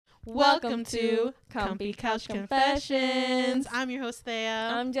Welcome to Comfy Couch Confessions. I'm your host, Thea.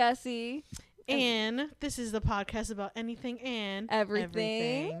 I'm Jessie. And this is the podcast about anything and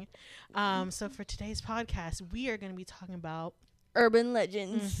everything. So for today's podcast, we are going to be talking about urban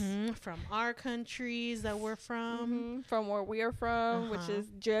legends from our countries that we're from. From where we are from, which is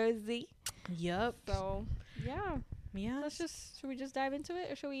Jersey. Yep. So, yeah. Should we just dive into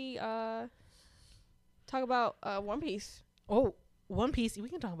it, or should we talk about One Piece? Oh, One Piece. We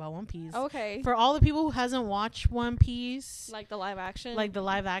can talk about One Piece. Okay. For all the people who hasn't watched One Piece, like the live action,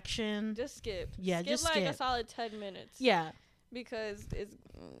 just skip. Yeah, just skip a solid 10 minutes. Yeah, because it's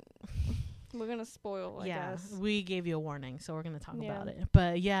we're gonna spoil. I guess we gave you a warning, so we're gonna talk about it.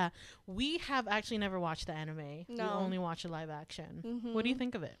 But yeah, we have actually never watched the anime. No, we only watched the live action. What do you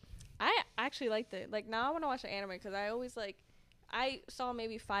think of it? I actually liked it. Like, now I want to watch the anime because I always I saw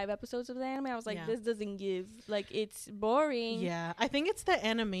maybe 5 episodes of the anime. I was like, this doesn't give. Like, it's boring. Yeah. I think it's the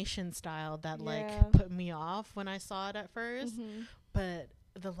animation style that, put me off when I saw it at first. But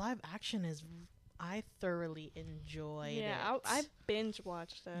the live action I thoroughly enjoyed it. Yeah, I binge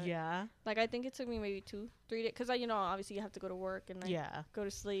watched it. Yeah. Like, I think it took me maybe 2-3 days. Because, obviously you have to go to work and, go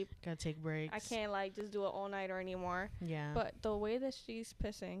to sleep. Gotta take breaks. I can't, just do it all nighter anymore. Yeah. But the way that she's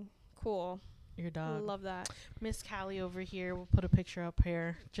pissing, cool. Your dog. I love that. Miss Callie over here. We'll put a picture up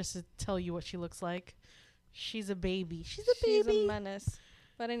here just to tell you what she looks like. She's a baby. She's a menace.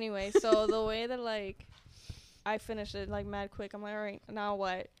 But anyway, so the way that I finished it mad quick. I'm like, all right, now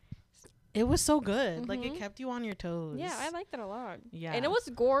what? It was so good. Like, it kept you on your toes. Yeah, I liked it a lot. Yeah. And it was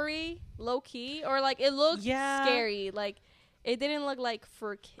gory, low key, or it looked scary. Like, it didn't look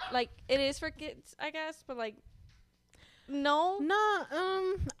it is for kids, I guess, but no.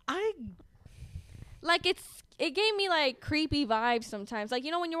 It gave me creepy vibes sometimes.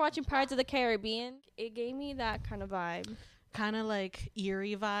 When you're watching Pirates of the Caribbean, it gave me that kind of vibe. Kind of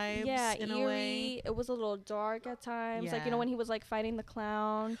eerie vibes. Yeah, in a way. It was a little dark at times. Yeah. When he was fighting the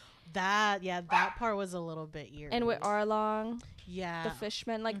clown. That part was a little bit eerie. And with Arlong. Yeah. The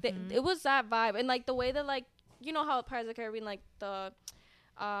fishman. It was that vibe. And the way that how Pirates of the Caribbean, the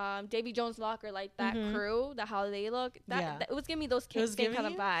Davy Jones' Locker, that crew, how they look, that it was giving me those same kind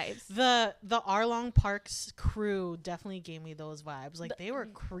of vibes. The Arlong Parks crew definitely gave me those vibes. They were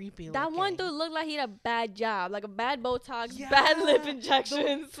creepy looking. That one dude looked like he had a bad job, a bad Botox, bad lip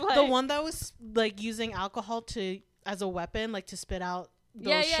injections. The one that was using alcohol as a weapon, to spit out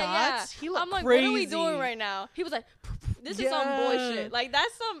those shots. Yeah. He looked I'm crazy. What are we doing right now? He was like, this is some boy shit.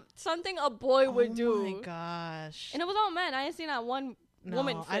 That's something a boy would do. Oh my gosh. And it was all men. I didn't see that one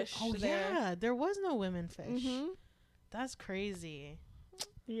woman fish there. Yeah, there was no women fish. That's crazy.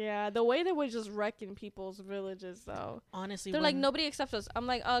 Yeah, the way they were just wrecking people's villages, though. Honestly, they're nobody accepts us. I'm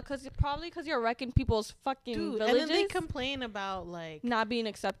because you're wrecking people's fucking villages. And then they complain about not being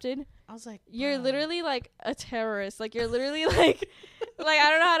accepted. I was like, you're literally a terrorist. You're literally I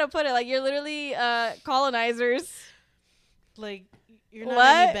don't know how to put it. You're literally colonizers. You're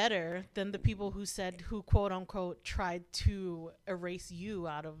not any better than the people who quote unquote tried to erase you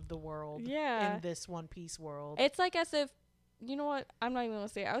out of the world. Yeah. In this One Piece world. It's as if, you know what? I'm not even gonna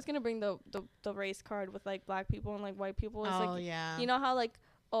say it. I was gonna bring the race card with black people and white people. It's yeah. You know how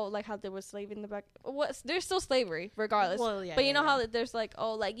how there was slavery in the back. There's still slavery regardless. Well, yeah. But you know how there's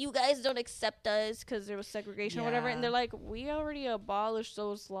you guys don't accept us because there was segregation or whatever. And they're we already abolished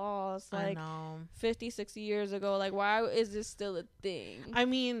those laws I know. 50, 60 years ago. Why is this still a thing? I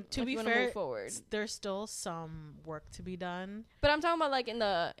mean, to be fair, forward. There's still some work to be done. But I'm talking about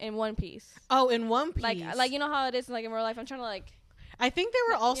in One Piece. Oh, in One Piece. You know how it is in real life. I'm trying to I think they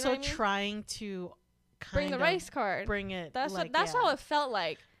were also trying to bring the race card. Bring it. That's how it felt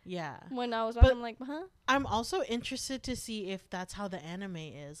like. Yeah. When I was watching, I'm huh? I'm also interested to see if that's how the anime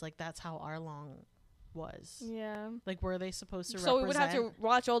is. That's how Arlong was. Yeah. Were they supposed to represent? So we would have to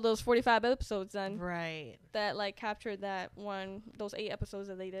watch all those 45 episodes then. Right. That captured those 8 episodes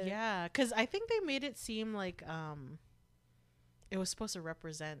that they did. Yeah, because I think they made it seem it was supposed to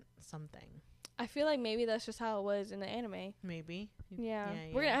represent something. I feel maybe that's just how it was in the anime. Maybe. Yeah.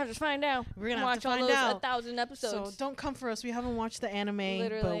 We're going to have to find out. We're going to have to watch find all those out. 1,000 episodes. So don't come for us. We haven't watched the anime.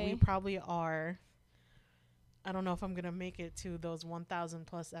 Literally. But we probably are. I don't know if I'm going to make it to those 1,000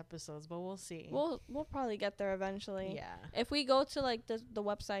 plus episodes, but we'll see. We'll probably get there eventually. Yeah. If we go to the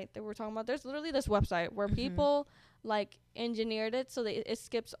website that we're talking about, there's literally this website where people engineered it so that it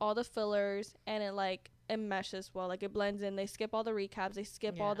skips all the fillers and it meshes well. It blends in. They skip all the recaps. They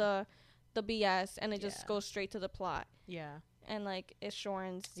skip all the BS and it just goes straight to the plot. Yeah. And it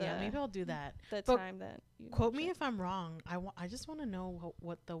shortens maybe I'll do that. The time that you quote me if I'm wrong. I just want to know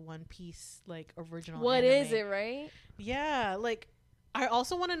what the One Piece original what anime. is it, right? Yeah, I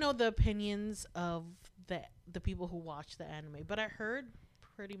also want to know the opinions of the people who watch the anime, but I heard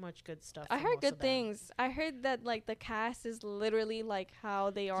pretty much good stuff. I heard good things. I heard that like the cast is literally like how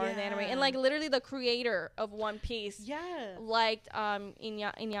they are in the anime, and like literally the creator of One Piece, liked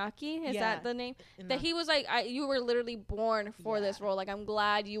Iñaki, is that the name? That he was like, you were literally born for this role. Like, I'm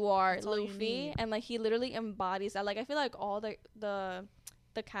glad you are Luffy, and like he literally embodies that. Like, I feel like all the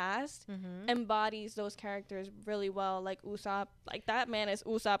cast embodies those characters really well. Like Usopp, like that man is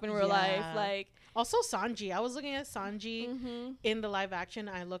Usopp in real life. Like, also Sanji. I was looking at Sanji in the live action.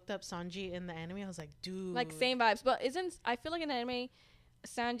 I looked up Sanji in the anime. I was like, dude, like same vibes. But I feel like in the anime,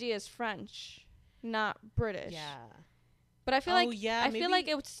 Sanji is French, not British. Yeah. But I feel I feel like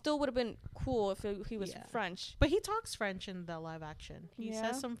it still would have been cool if he was French. But he talks French in the live action. He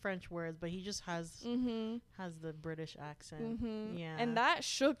says some French words, but he just has the British accent. Yeah. And that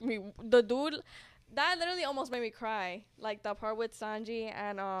shook me. The dude, that literally almost made me cry. Like the part with Sanji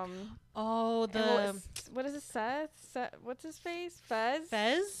and what is it? Seth? What's his face?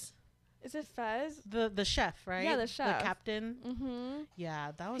 Fez. Is it Fez? The chef, right? Yeah, the chef. The captain.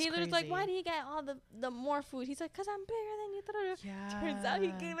 Yeah, that was crazy. He was like, why do you get all the more food? He's like, because I'm bigger than you. Yeah. Turns out he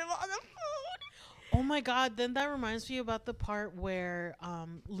gave him all the food. Oh my God. Then that reminds me about the part where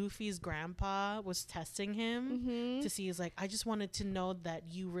Luffy's grandpa was testing him to see. He's like, I just wanted to know that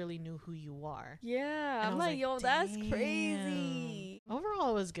you really knew who you are. Yeah. I'm like, yo, that's crazy.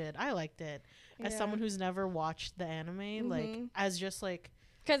 Overall, it was good. I liked it. As someone who's never watched the anime, like, as just like,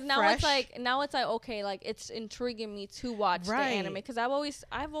 because now it's like okay, like it's intriguing me to watch the anime, because I've always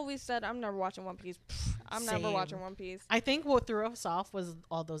said I'm never watching One Piece. I'm never watching One Piece. I think what threw us off was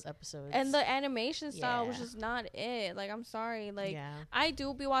all those episodes, and the animation style was just not it. Like, I'm sorry, like I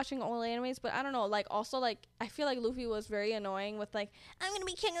do be watching all animes, but I don't know. Like, also, like, I feel like Luffy was very annoying with like, I'm gonna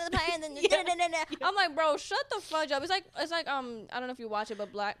be king of the pirate. I'm like, bro, shut the fudge up. It's like I don't know if you watch it,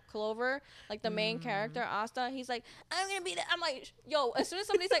 but Black Clover, like the main character Asta, he's like, I'm gonna be the. I'm like, yo, as soon as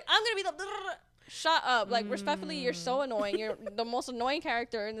somebody's like, I'm gonna be the. Shut up. Like, respectfully, you're so annoying. You're the most annoying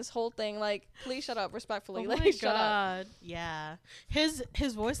character in this whole thing. Like, please shut up, respectfully. Oh, like, my shut God. up. Yeah. His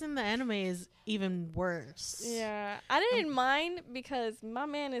voice in the anime is even worse. Yeah. I didn't mind because my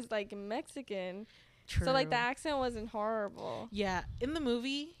man is, like, Mexican. True. So, like, the accent wasn't horrible. Yeah. In the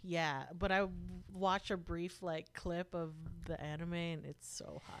movie, yeah. But I watched a brief, like, clip of the anime, and it's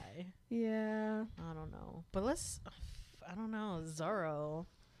so high. Yeah. I don't know. But I don't know. Zoro.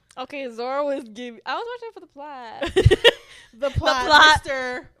 Okay, Zoro was giving. I was watching it for the plot. the plot.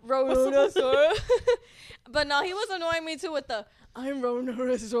 Mr. Roronosaurus. But no, he was annoying me too with the, I'm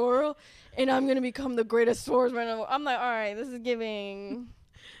Roronosaurus, and I'm gonna become the greatest swordsman. I'm like, all right, this is giving.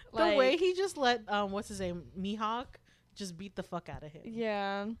 The way he just let what's his name, Mihawk, just beat the fuck out of him.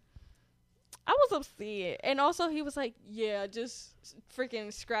 Yeah. I was upset. And also he was like, yeah, just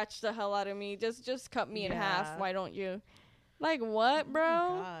freaking scratch the hell out of me. Just cut me in half. Why don't you? Like, what, bro?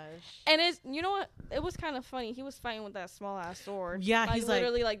 Oh my gosh. And you know what? It was kind of funny. He was fighting with that small ass sword. Yeah, like, he's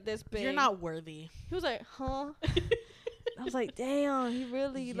literally like this big. You're not worthy. He was like, huh? I was like, damn, he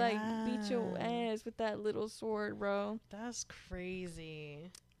really like beat your ass with that little sword, bro. That's crazy.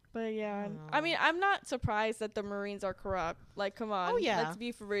 But yeah, I mean, I'm not surprised that the Marines are corrupt. Like, come on. Oh yeah. Let's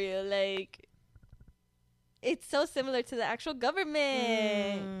be for real. Like, it's so similar to the actual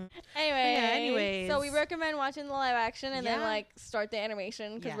government. Anyway, so we recommend watching the live action and then like start the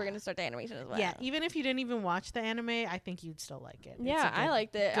animation, because we're gonna start the animation as well. Yeah, even if you didn't even watch the anime, I think you'd still like it. Yeah, I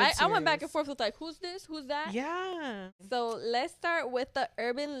liked it. I went back and forth with like, who's this? Who's that? Yeah. So let's start with the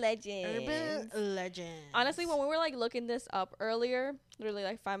urban legend. Honestly, when we were like looking this up earlier, literally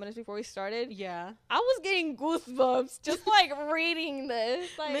like 5 minutes before we started, I was getting goosebumps just like reading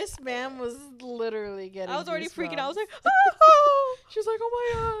this. Like, Miss Ma'am was literally getting. I was already freaking out. I was like, oh! She's like, oh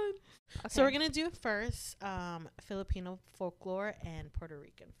my God. Okay. So we're gonna do first Filipino folklore and Puerto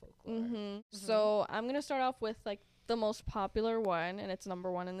Rican folklore. So I'm gonna start off with like the most popular one, and it's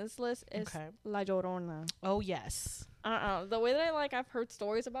number 1 in this list is La Llorona. Oh yes. The way that I've heard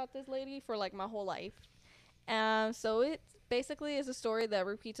stories about this lady for like my whole life. So it basically is a story that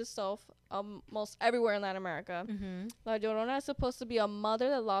repeats itself almost everywhere in Latin America. La Llorona is supposed to be a mother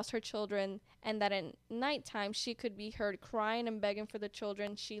that lost her children, and that at nighttime she could be heard crying and begging for the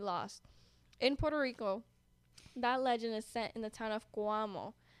children she lost. In Puerto Rico, that legend is set in the town of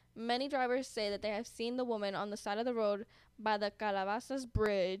Coamo. Many drivers say that they have seen the woman on the side of the road by the Calabazas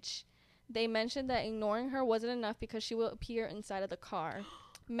Bridge. They mentioned that ignoring her wasn't enough because she will appear inside of the car.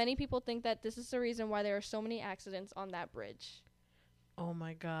 Many people think that this is the reason why there are so many accidents on that bridge. Oh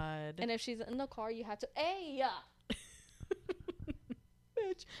my God. And if she's in the car, you have to,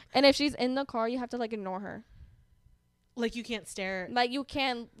 bitch. And if she's in the car, you have to like ignore her. Like you can't stare. Like you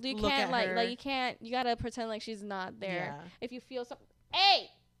can't like you can't. You gotta pretend like she's not there. Yeah. If you feel something, hey,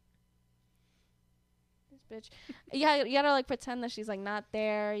 this bitch. Yeah, you gotta like pretend that she's like not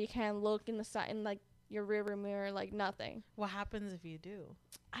there. You can't look in the side in like your rearview mirror, like nothing. What happens if you do?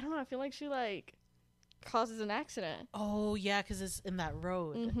 I don't know. I feel like she like causes an accident. Oh yeah, because it's in that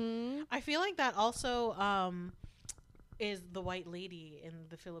road. Mm-hmm. I feel like that also is the white lady in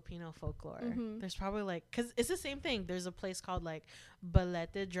the Filipino folklore. Mm-hmm. There's probably like, because it's the same thing. There's a place called like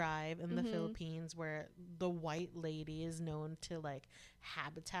Balete Drive in the Philippines where the white lady is known to like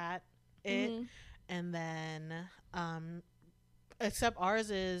habitat it. And then except ours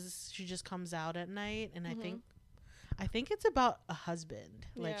is she just comes out at night, and I think it's about a husband.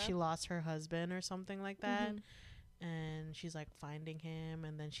 Like she lost her husband or something like that. And she's like finding him,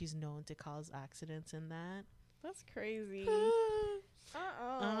 and then she's known to cause accidents in that. That's crazy.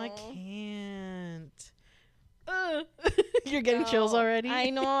 I can't. You're getting chills already. I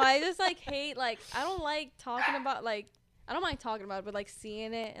know. I just like hate like I don't like talking about like I don't mind talking about it, but like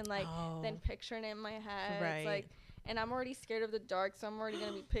seeing it and like then picturing it in my head. Right. It's like, and I'm already scared of the dark, so I'm already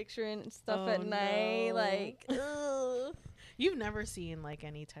gonna be picturing stuff at night. No. Like, you've never seen like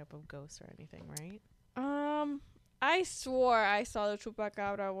any type of ghost or anything, right? I swore I saw the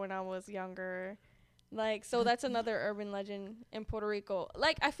chupacabra when I was younger. Like, so that's another urban legend in Puerto Rico.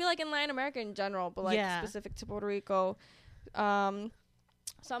 Like, I feel like in Latin America in general, but like specific to Puerto Rico.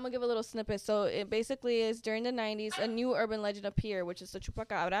 So I'm gonna give a little snippet. So it basically is during the 90s, a new urban legend appeared, which is the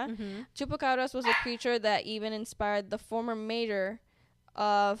chupacabra. Chupacabras was a creature that even inspired the former mayor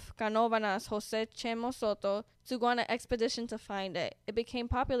of Canóvanas, Jose Chemo Soto, to go on an expedition to find it. It became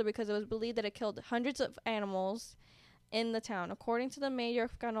popular because it was believed that it killed hundreds of animals in the town. According to the mayor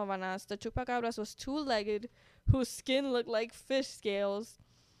of Canóvanas, the chupacabras was two-legged, whose skin looked like fish scales,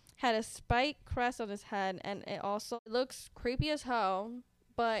 had a spiked crest on his head, and it also looks creepy as hell.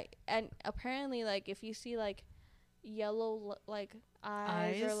 But and apparently, like if you see like yellow like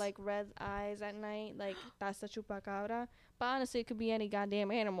eyes or like red eyes at night, like that's the chupacabra. But honestly, it could be any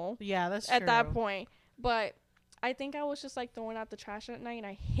goddamn animal. Yeah, that's at true. that point. But I think I was just like throwing out the trash at night, and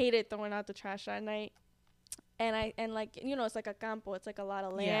I hated throwing out the trash at night. And like, you know, it's like a campo. It's like a lot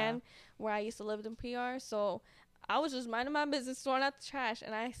of land where I used to live in PR. So I was just minding my business, throwing out the trash.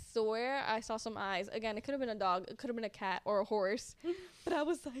 And I swear I saw some eyes. Again, it could have been a dog. It could have been a cat or a horse. But I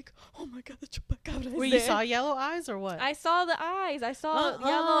was like, oh, my God, the chupacabra is there. You saw yellow eyes or what? I saw the eyes. I saw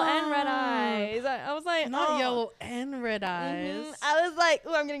yellow and red eyes. I was like, not yellow and red eyes. I was like,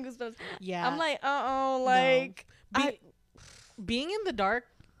 ooh, I'm getting goosebumps. Yeah. I'm like, like. No. Being in the dark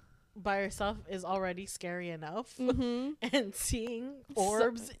by yourself is already scary enough. And seeing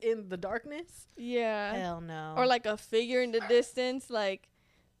orbs in the darkness, hell no. Or like a figure in the distance, like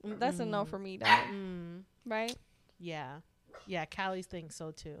that's a no for me, dog. Right? Yeah Callie's thinks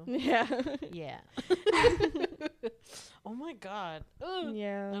so too. Yeah Oh my God.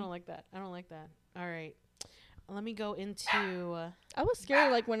 Yeah, I don't like that. All right, let me go into I was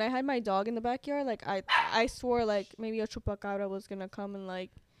scared like when I had my dog in the backyard. Like I swore like maybe a chupacabra was gonna come and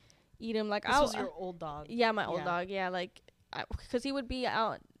like eat him. Like this was your old dog. Yeah, my old dog. Yeah, like because he would be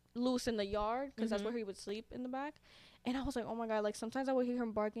out loose in the yard because that's where he would sleep, in the back. And I was like, oh my God, like sometimes I would hear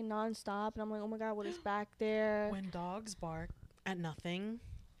him barking nonstop, and I'm like, oh my God, what is back there? When dogs bark at nothing,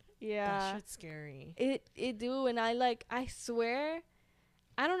 that shit's scary. It do. And I swear,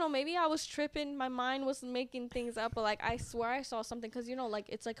 I don't know, maybe I was tripping, my mind was making things up, but like I swear I saw something, because you know, like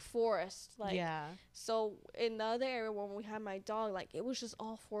it's like forest, like so in the other area when we had my dog, like it was just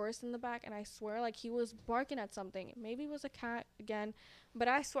all forest in the back, and I swear like he was barking at something. Maybe it was a cat again, but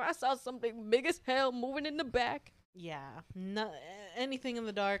I swear I saw something big as hell moving in the back. No, anything in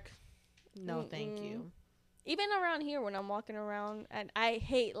the dark, no. Thank you. Even around here when I'm walking around, and I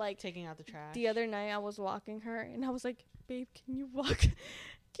hate like taking out the trash. The other night I was walking her, and I was like, babe, can you go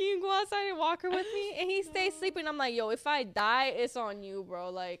outside and walk her with me? And he stays sleeping. I'm like, yo, if I die, it's on you, bro.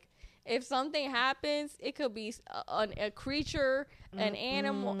 Like, if something happens, it could be a creature, an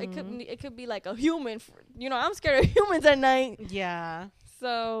animal. It could be like a human. You know, I'm scared of humans at night. Yeah.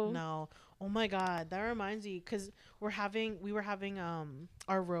 So no. Oh my God, that reminds me, because we were having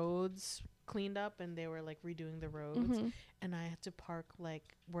our roads cleaned up, and they were like redoing the roads, and I had to park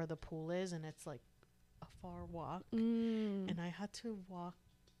like where the pool is, and it's like a far walk, and I had to walk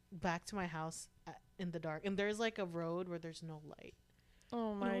back to my house in the dark, and there's like a road where there's no light.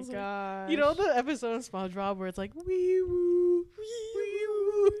 Oh my God! Like, you know the episode of SpongeBob where it's like wee woo, wee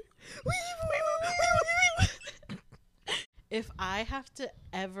woo, wee woo, wee woo. If I have to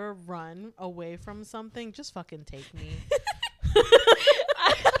ever run away from something, just fucking take me.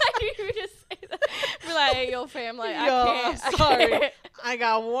 I thought you were just saying that. We're like, hey, yo, fam, like, Yo, I can't. I'm sorry. I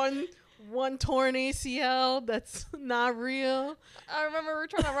got one torn ACL that's not real. I remember we were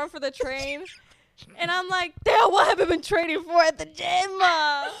trying to run for the train. And I'm like, damn, what have I been training for at the gym?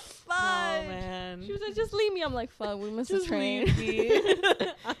 Fuck. Oh, man. She was like, just leave me. I'm like, fuck, we missed the Just train. leave me.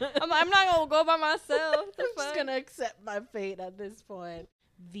 I'm like, I'm not going to go by myself. I'm just going to accept my fate at this point.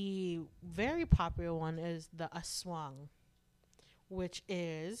 The very popular one is the aswang, which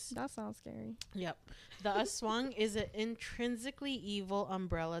is... That sounds scary. Yep. The aswang is an intrinsically evil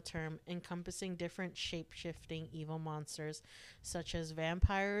umbrella term encompassing different shape-shifting evil monsters such as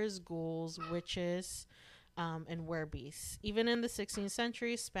vampires, ghouls, witches, and werbeasts. Even in the 16th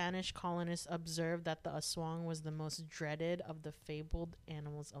century, Spanish colonists observed that the aswang was the most dreaded of the fabled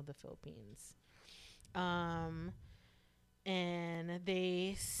animals of the Philippines. And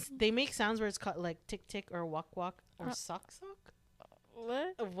they make sounds where it's called like tick tick or walk walk or sock sock.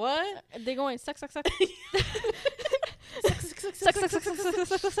 What? They going suck. Suck, suck, suck.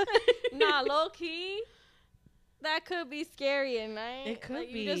 Nah, low key. That could be scary at night. It could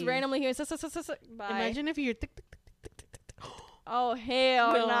like, be. You just randomly hear suck. Bye. Imagine if you're tick tick tick tick tick tick. Oh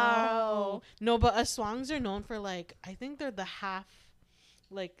hell no. No, but aswangs are known for like I think they're the half,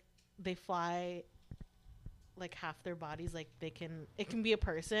 like they fly, like half their bodies. Like it can be a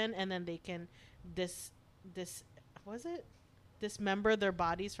person, and then they can dismember their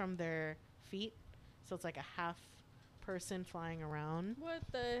bodies from their feet, so it's like a half person flying around. What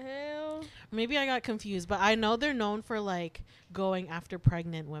the hell? Maybe I got confused, but I know they're known for like going after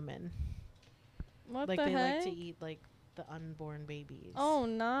pregnant women. What like the they heck? like to eat like the unborn babies. Oh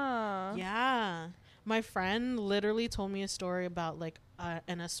nah. Yeah. My friend literally told me a story about like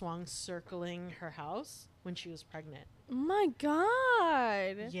an aswang circling her house when she was pregnant. My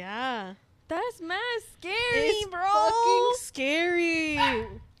God. Yeah. That's mad scary, It's bro. fucking scary.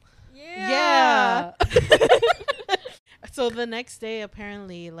 Yeah. So the next day,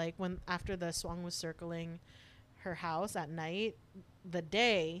 apparently, like after the aswang was circling her house at night,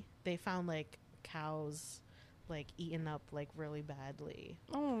 they found like cows like eaten up like really badly.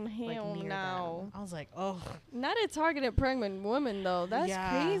 Oh hell like, no. I was like, oh. Not a targeted pregnant woman though. That's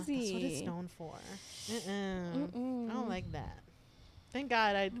crazy. That's what it's known for. I don't like that. Thank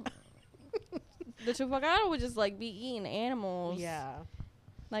God The chupacabra would just like be eating animals. Yeah.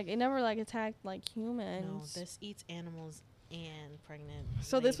 Like it never like attacked like humans. No, this eats animals and pregnant.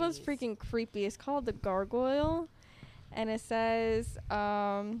 So ladies. this one's freaking creepy. It's called the gargoyle, and it says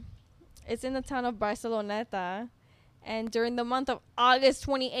it's in the town of Barceloneta, and during the month of August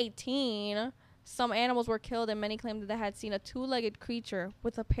 2018, some animals were killed, and many claimed that they had seen a two-legged creature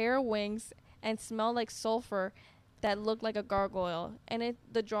with a pair of wings and smelled like sulfur that looked like a gargoyle. And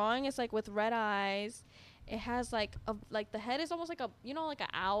the drawing is like with red eyes. It has like the head is almost like like an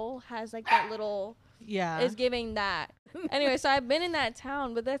owl has like that little. Yeah. Is giving that. Anyway, so I've been in that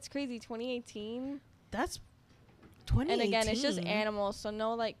town, but that's crazy. 2018. That's 2018. And again, it's just animals, so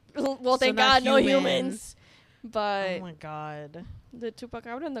no like. Well, So thank not God, no humans. But oh my God. the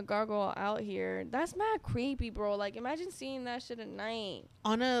chupacabra and the gargoyle out here, that's mad creepy, bro. Like, imagine seeing that shit at night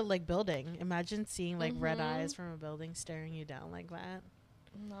On a like building. Imagine seeing like red eyes from a building staring you down like that.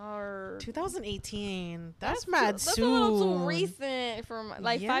 No. 2018. That's mad That's soon. a little too recent from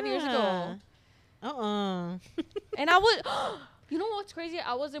like 5 years ago. And I would. You know what's crazy?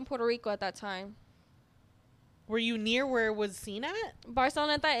 I was in Puerto Rico at that time. Were you near where it was seen at?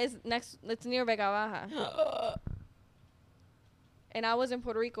 Barceloneta is next. It's near Vega Baja. And I was in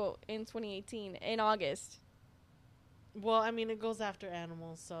Puerto Rico in 2018 in August. Well, I mean, it goes after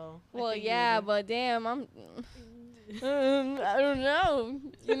animals, so. Well, yeah, but damn, I don't know.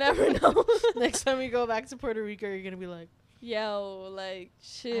 You never know. Next time we go back to Puerto Rico, you're gonna be like, yo, like,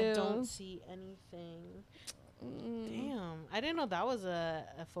 chill. I don't see anything. Damn, I didn't know that was a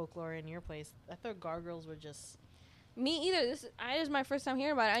folklore in your place. I thought gargoyles were just. Me either. This is my first time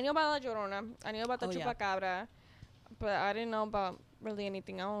hearing about it. I knew about La Llorona. I knew about the chupacabra, but I didn't know about really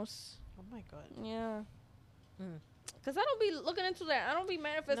anything else. Oh my God. Yeah. Cause I don't be looking into that. I don't be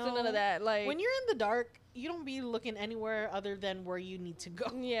manifesting none of that. Like when you're in the dark, you don't be looking anywhere other than where you need to go.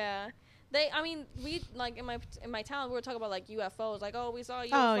 Yeah. We like in my town we were talking about like UFOs, like we saw a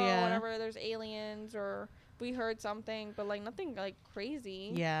UFO, whatever. There's aliens or we heard something, but like nothing like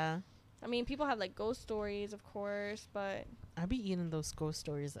crazy. Yeah. I mean, people have like ghost stories, of course, but I be eating those ghost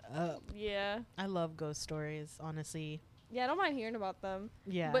stories up. Yeah. I love ghost stories, honestly. Yeah, I don't mind hearing about them.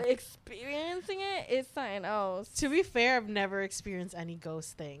 Yeah. But experiencing it is something else. To be fair, I've never experienced any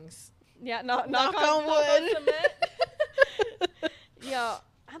ghost things. Yeah, knock on wood. Yo,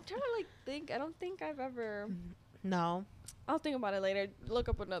 I'm trying to like think. I don't think I've ever. No. I'll think about it later. Look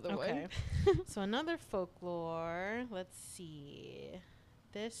up another one. So another folklore. Let's see.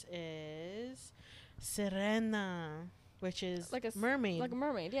 This is Sirena, which is like a mermaid. Like a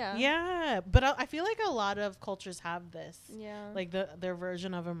mermaid, yeah. Yeah, but I feel like a lot of cultures have this. Yeah. Like their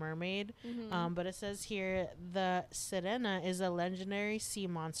version of a mermaid. Mm-hmm. But it says here the Sirena is a legendary sea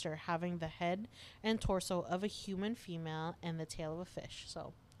monster having the head and torso of a human female and the tail of a fish.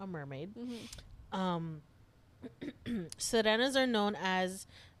 So a mermaid. Mm-hmm. Sirenas are known as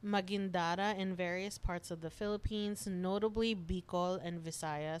Magindara in various parts of the Philippines, notably Bicol and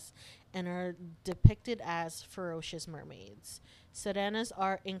Visayas, and are depicted as ferocious mermaids. Sirenas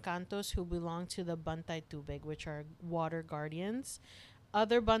are encantos who belong to the Bantay Tubig, which are water guardians.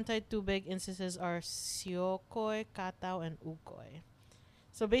 Other Bantay Tubig instances are Siokoy, Katao, and Ukoy.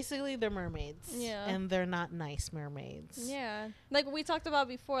 So basically, they're mermaids. Yeah. And they're not nice mermaids. Yeah. Like we talked about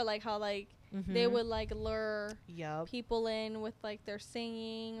before, like how like they would like lure people in with like their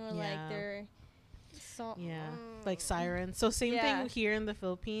singing or like their song. Yeah. Like sirens. So same thing here in the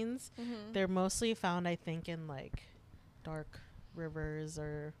Philippines. They're mostly found, I think, in like dark rivers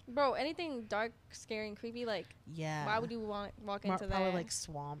or anything dark, scary, and creepy. Like why would you walk into that? Probably like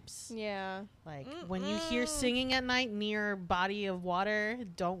swamps. Yeah. Like when you hear singing at night near a body of water,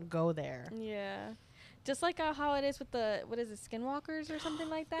 don't go there. Yeah. Just like how it is with the skinwalkers or something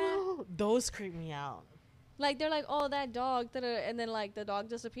like that. Those creep me out. Like they're like, oh, that dog, and then like the dog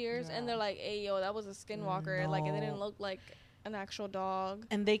disappears, and they're like, hey, yo, that was a skinwalker. Like it didn't look like an actual dog.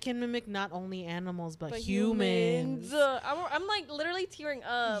 And they can mimic not only animals but humans. I'm like literally tearing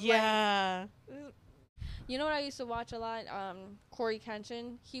up. Yeah. Like, you know what I used to watch a lot? Corey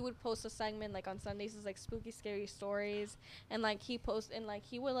Kenshin. He would post a segment like on Sundays, is like spooky, scary stories, and like he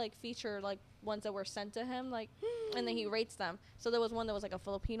would like feature like ones that were sent to him, like, and then he rates them. So there was one that was like a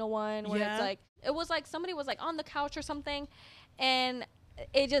Filipino one where it's like it was like somebody was like on the couch or something, and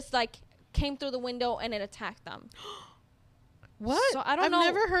it just like came through the window and it attacked them. What? So I don't know.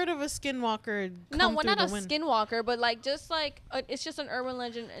 I've never heard of a skinwalker. Not a skinwalker, but like just like it's just an urban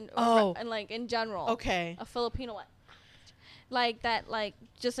legend and like in general. Okay. A Filipino one. Like that, like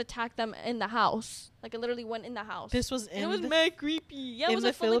just attacked them in the house. Like it literally went in the house. This was in. It was mad creepy. Yeah, it was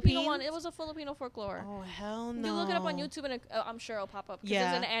a Filipino one. It was a Filipino folklore. Oh hell no! You look it up on YouTube and I'm sure it'll pop up.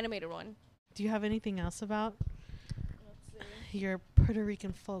 Yeah. It's an animated one. Do you have anything else about? Let's see. Your Puerto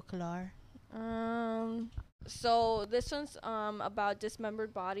Rican folklore? So this one's about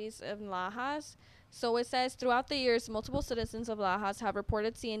dismembered bodies in Lajas. So it says, throughout the years, multiple citizens of Lajas have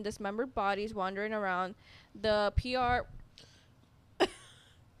reported seeing dismembered bodies wandering around the PR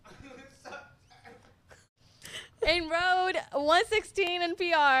in Road 116 in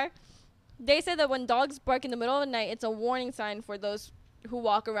PR. They said that when dogs bark in the middle of the night, it's a warning sign for those who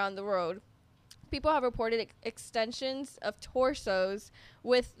walk around the road. People have reported extensions of torsos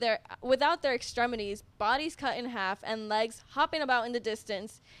without their extremities, bodies cut in half, and legs hopping about in the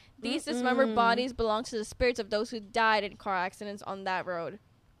distance. These dismembered bodies belong to the spirits of those who died in car accidents on that road,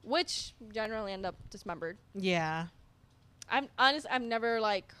 which generally end up dismembered. Yeah. I've never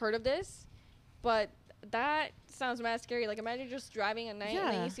like heard of this, but that sounds mad scary. Like imagine just driving at night and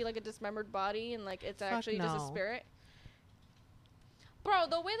then you see like a dismembered body and like it's actually just a spirit. Bro,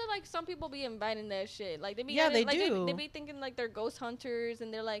 the way that like some people be inviting that shit, like they be they do. They be thinking like they're ghost hunters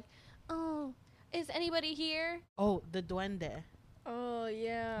and they're like, oh, is anybody here? Oh, the duende. Oh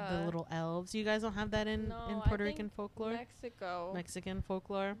yeah. The little elves. You guys don't have that in Puerto Rican folklore? Mexican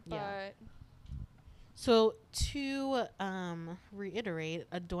folklore. But yeah. So to reiterate,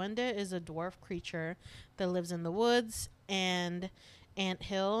 a duende is a dwarf creature that lives in the woods and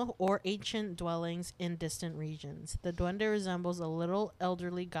anthill or ancient dwellings in distant regions. The duende resembles a little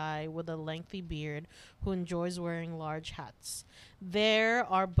elderly guy with a lengthy beard who enjoys wearing large hats. There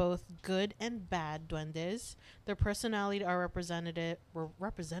are both good and bad duendes. Their personality are represented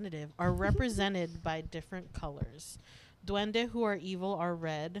by different colors. Duende who are evil are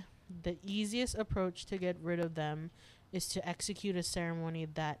red. The easiest approach to get rid of them is to execute a ceremony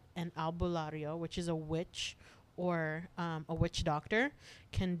that an albulario, which is a witch or a witch doctor,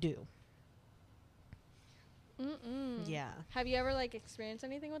 can do. Yeah. Have you ever like experienced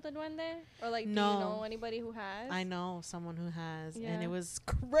anything with a duende? Or like no. Do you know anybody who has? I know someone who has, and it was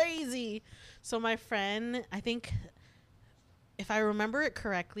crazy. So my friend, I think if I remember it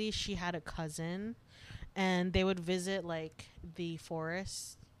correctly, she had a cousin and they would visit like the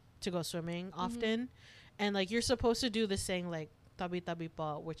forest to go swimming often. And like you're supposed to do this saying like tabi tabi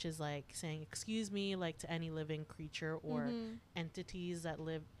po, which is like saying excuse me like to any living creature or entities that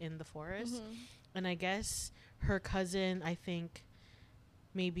live in the forest. And I guess her cousin, I think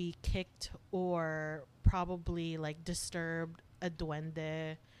maybe kicked or probably like disturbed a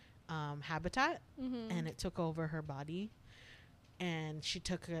duende habitat, and it took over her body, and she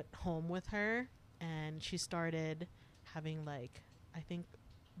took it home with her, and she started having like, I think,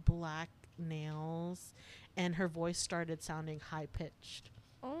 black nails, and her voice started sounding high pitched.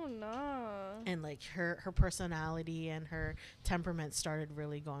 Oh no. And like her personality and her temperament started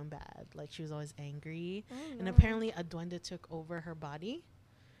really going bad. Like she was always angry. Oh, And no. apparently a duende took over her body,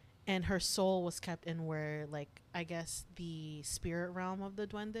 and her soul was kept in where, like, I guess the spirit realm of the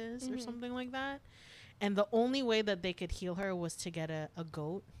duendes or something like that. And the only way that they could heal her was to get a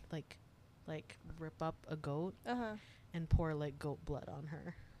goat, like rip up a goat and pour like goat blood on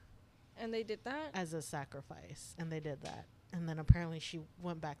her And they did that? as a sacrifice. And they did that. And then apparently she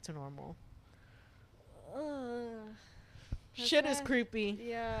went back to normal. Shit is creepy.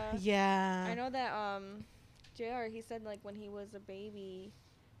 Yeah. Yeah. I know that JR, he said like when he was a baby,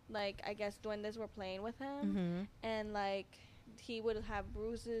 like I guess duendes were playing with him, and like he would have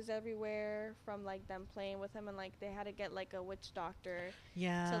bruises everywhere from like them playing with him, and like they had to get like a witch doctor.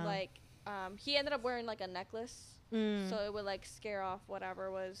 Yeah. To like he ended up wearing like a necklace, so it would like scare off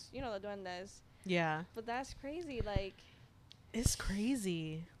whatever was, you know, the duendes. Yeah. But that's crazy. Like, it's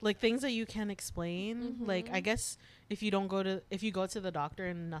crazy. Like things that you can't explain. Like I guess if you go to the doctor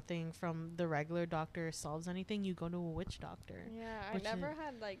and nothing from the regular doctor solves anything, you go to a witch doctor. yeah, I never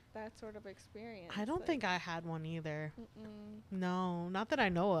had like that sort of experience. I don't like, think I had one either. No, not that I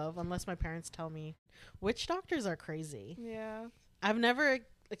know of, unless my parents tell me. Witch doctors are crazy. Yeah. I've never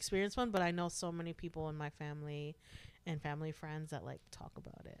experienced one, but I know so many people in my family and family friends that like talk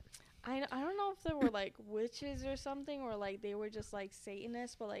about it. I don't know if there were like witches or something, or like they were just like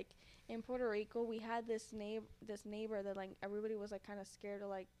Satanists, but like in Puerto Rico we had this neighbor that like everybody was like kind of scared to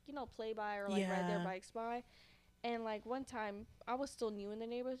like, you know, play by or like ride their bikes by. And like one time I was still new in the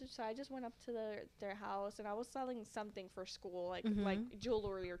neighborhood, so I just went up to their house, and I was selling something for school, like like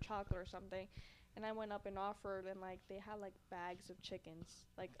jewelry or chocolate or something. And I went up and offered, and like they had like bags of chickens,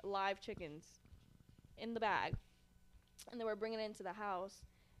 like live chickens in the bag, and they were bringing it into the house.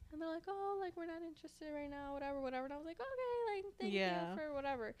 And they're like, oh, like, we're not interested right now, whatever. And I was like, okay, like, thank you for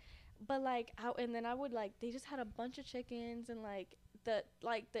whatever. But, like, and then I would, like, they just had a bunch of chickens, and, like,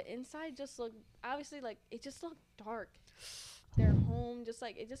 the inside just looked, obviously, like, it just looked dark. Their home just,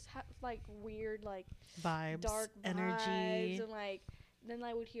 like, it just had, like, weird, like, vibes, dark energy. Vibes, and, like, then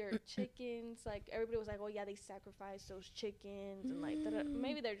I would hear chickens. Like, everybody was like, oh, yeah, they sacrificed those chickens. And, like,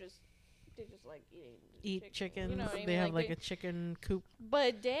 maybe they just like eat chickens. You know what I mean? They have like a chicken coop.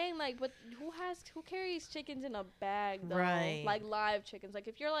 But dang, like, but who carries chickens in a bag though? Right. Like live chickens. Like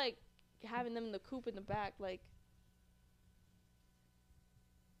if you're like having them in the coop in the back, like,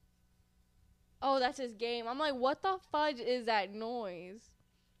 oh, that's his game. I'm like, what the fudge is that noise?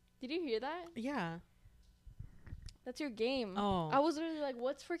 Did you hear that? Yeah. That's your game. Oh. I was literally like,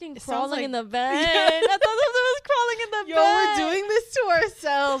 what's freaking crawling like in the bed? I thought something was crawling in the bed. Yo, we're doing this to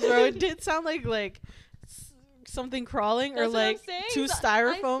ourselves, bro. It did sound like something crawling. That's or like two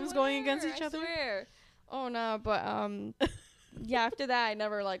styrofoams going against each other. Swear. Oh no, but yeah, after that I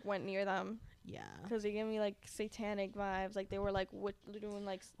never like went near them. Yeah. Because they gave me like satanic vibes. Like they were like doing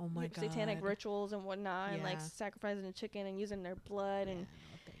like satanic rituals and whatnot, and like sacrificing a chicken and using their blood, and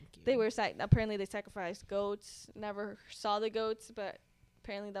they were apparently they sacrificed goats. Never saw the goats, but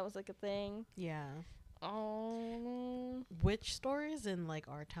apparently that was like a thing. Yeah. Oh. Witch stories in like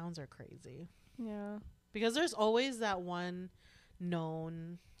our towns are crazy. Yeah. Because there's always that one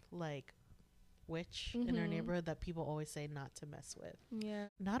known like witch in our neighborhood that people always say not to mess with. Yeah.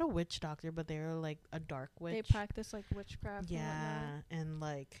 Not a witch doctor, but they're like a dark witch. They practice like witchcraft. Yeah, and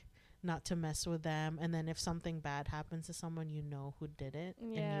like not to mess with them. And then if something bad happens to someone, you know who did it.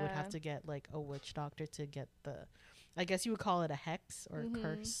 Yeah. And you would have to get like a witch doctor to get I guess you would call it a hex or a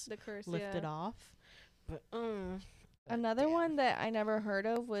curse. The curse lifted off. But another one that I never heard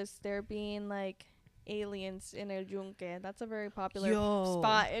of was there being like aliens in El Yunque. That's a very popular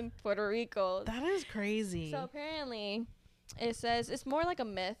spot in Puerto Rico. That is crazy. So apparently it says it's more like a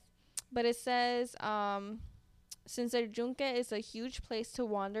myth, but it says since El Yunque is a huge place to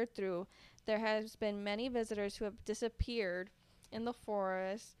wander through, there has been many visitors who have disappeared in the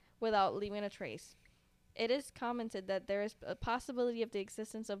forest without leaving a trace. It is commented that there is a possibility of the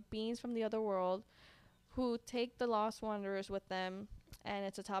existence of beings from the other world who take the lost wanderers with them, and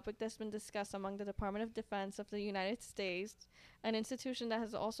it's a topic that's been discussed among the Department of Defense of the United States, an institution that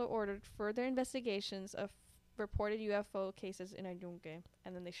has also ordered further investigations of reported UFO cases in El Yunque.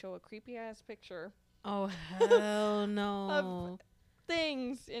 And then they show a creepy ass picture. Oh hell no! Of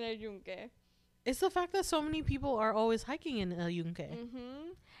things in El Yunque. It's the fact that so many people are always hiking in El Yunque.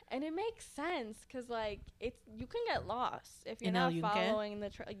 And it makes sense because, like, you can get lost if you're In not El Yunque? following the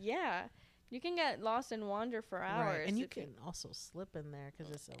trail. Yeah. You can get lost and wander for hours. Right. And you can also slip in there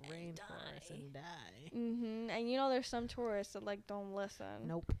because it's a rainforest and die. And, you know, there's some tourists that, like, don't listen.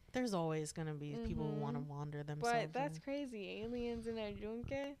 Nope. There's always going to be people who want to wander themselves. But that's crazy. Aliens in El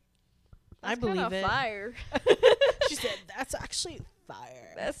Yunque? I believe it. Fire. She said, that's actually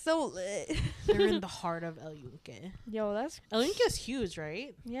fire. That's so lit. They're in the heart of El Yunque. Yo, that's... El Yunque is huge,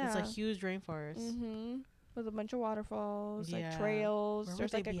 right? Yeah. It's a huge rainforest. With a bunch of waterfalls, like trails. Where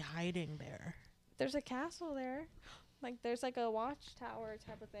there's would like they be hiding there? There's a castle there. Like, there's like a watchtower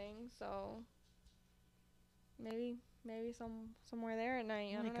type of thing. So, maybe somewhere there at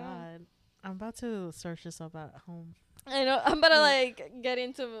night. I don't know. I'm about to search this up at home. I know. I'm about to like get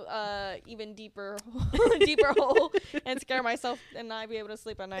into even deeper hole and scare myself and not be able to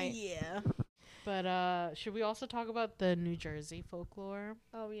sleep at night. Yeah. But should we also talk about the New Jersey folklore?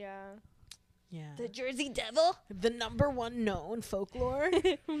 Oh yeah. Yeah. The Jersey Devil? The number one known folklore,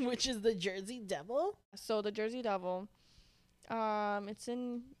 which is the Jersey Devil. So the Jersey Devil,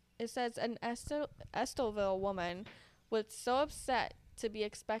 it says an Estoville woman was so upset to be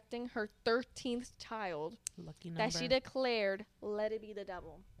expecting her 13th child Lucky number. that she declared, let it be the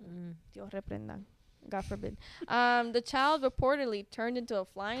devil. Dios reprenda. God forbid. The child reportedly turned into a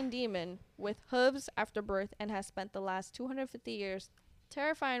flying demon with hooves after birth and has spent the last 250 years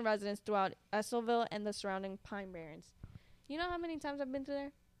terrifying residents throughout Esselville and the surrounding Pine Barrens. You know how many times I've been to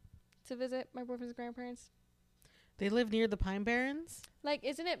there to visit my boyfriend's grandparents? They live near the Pine Barrens? Like,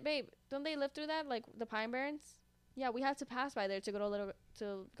 isn't it, babe? Don't they live through that? Like, the Pine Barrens? Yeah, we have to pass by there to go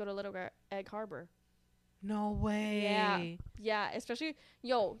to Little Egg Harbor. No way. Yeah, especially,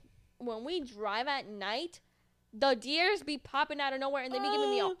 when we drive at night, the deers be popping out of nowhere and they be giving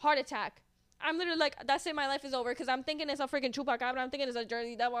me a heart attack. I'm literally like, that's it, my life is over, because I'm thinking it's a freaking chupacabra, I'm thinking it's a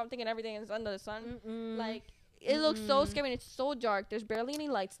Jersey Devil, I'm thinking everything is under the sun. Like, it looks so scary, and it's so dark, there's barely any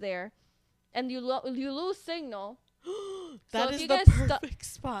lights there, and you lose signal. That is the perfect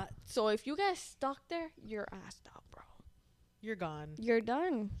spot. So if you get stuck there, you're assed out, bro. You're gone. You're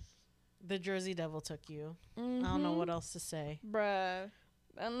done. The Jersey Devil took you. I don't know what else to say. Bruh.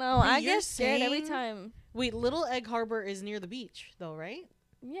 I don't know. I get scared every time. Wait, Little Egg Harbor is near the beach, though, right?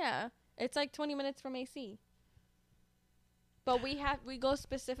 Yeah. It's like 20 minutes from AC. But we go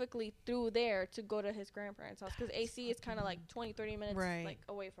specifically through there to go to his grandparents' house, because AC is kind of like 20-30 minutes like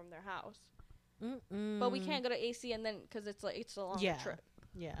away from their house. But we can't go to AC and then, because it's a long trip.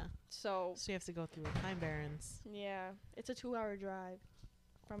 Yeah. So you have to go through the Pine Barrens. Yeah. It's a 2-hour drive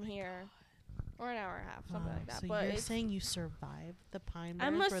from here. Or an hour and a half, something like that. So but you're saying you survived the Pine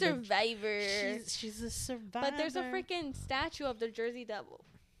Barrens? I'm a survivor. She's a survivor. But there's a freaking statue of the Jersey Devil,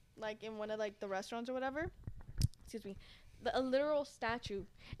 like in one of like the restaurants or whatever. Excuse me, a literal statue,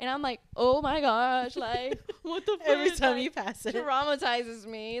 and I'm like, oh my gosh, like what the fuck? Every time you pass it, traumatizes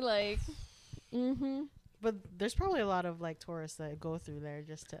me, like. But there's probably a lot of like tourists that go through there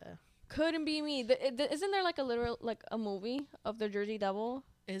just to. Couldn't be me. Isn't there like a literal like a movie of the Jersey Devil?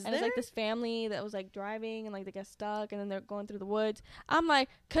 Is and there? It's like this family that was like driving and like they get stuck and then they're going through the woods. I'm like,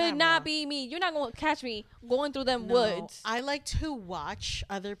 could not be me. You're not gonna catch me going through them woods. I like to watch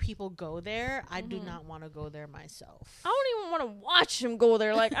other people go there. I do not want to go there myself. I don't even want to watch them go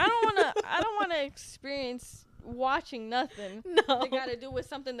there. Like I don't want to experience watching nothing. No, they got to do with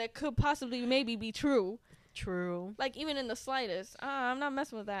something that could possibly maybe be true. True. Like even in the slightest. I'm not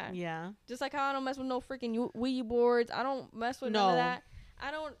messing with that. Yeah. Just like how I don't mess with no freaking Ouija boards. I don't mess with none of that. I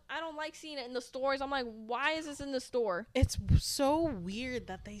don't like seeing it in the stores. I'm like, why is this in the store? It's so weird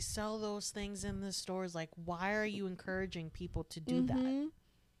that they sell those things in the stores. Like, why are you encouraging people to do that?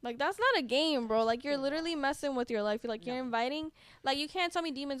 Like, that's not a game, bro. Like, you're literally messing with your life. You're like, you're inviting. Like, you can't tell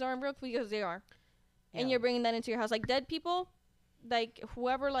me demons aren't real because they are. And you're bringing that into your house. Like, dead people, like,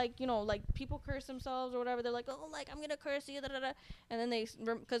 whoever, like, you know, like, people curse themselves or whatever. They're like, oh, like, I'm going to curse you, da, da, da. And then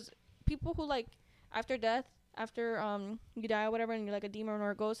because people who, like, after death, after you die or whatever and you're like a demon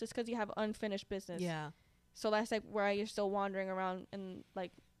or a ghost, it's because you have unfinished business. Yeah. So that's like where you're still wandering around and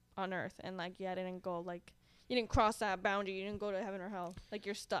like on earth and like didn't go, like you didn't cross that boundary, you didn't go to heaven or hell, like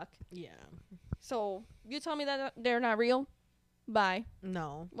you're stuck. Yeah. So you tell me that they're not real? Bye.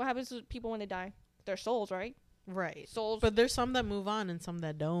 No. What happens to people when they die? Their souls, right? Right. Souls. But there's some that move on and some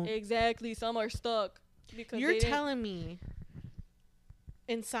that don't. Exactly. Some are stuck because you're telling me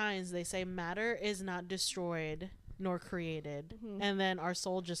in science they say matter is not destroyed nor created, and then our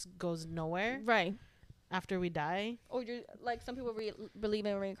soul just goes nowhere right after we die? Or you're like, some people believe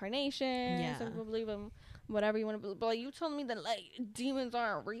in reincarnation. Some people believe in whatever you want to believe. But like, you telling me that like demons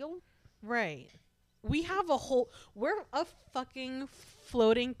aren't real? Right. We're a fucking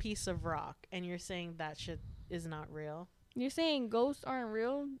floating piece of rock, and you're saying that shit is not real? You're saying ghosts aren't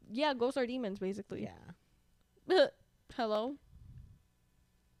real? Yeah, ghosts are demons, basically. Yeah. Hello?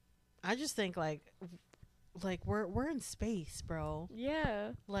 I just think, like we're in space, bro.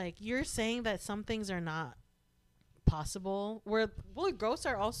 Yeah. Like, you're saying that some things are not possible. Ghosts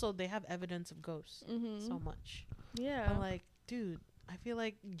are also, they have evidence of ghosts so much. Yeah. But, like, dude, I feel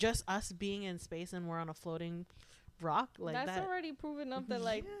like just us being in space and we're on a floating rock, like, that's that already proven up that,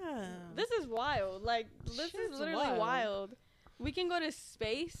 like, yeah, this is wild. Like, this is literally wild. We can go to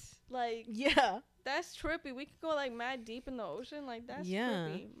space. Like, yeah, that's trippy. We could go, like, mad deep in the ocean. Like, that's yeah.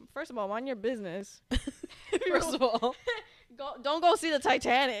 trippy. First of all, mind your business. First of all, don't go see the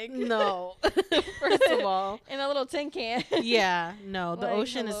Titanic. No. First of all, in a little tin can. Yeah, no, the like,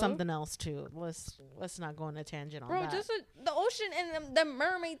 ocean is something else too. Let's not go on a tangent on bro, that. The ocean and the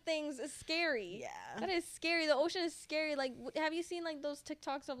mermaid things is scary. Yeah, that is scary. The ocean is scary. Like, have you seen, like, those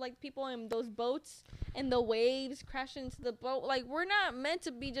TikToks of, like, people in those boats and the waves crashing into the boat? Like, we're not meant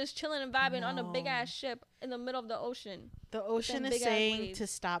to be just chilling and vibing on a big ass ship in the middle of the ocean. The ocean is saying to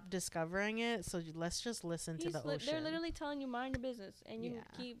stop discovering it, so let's just listen to the ocean. They're literally telling you mind your business, and you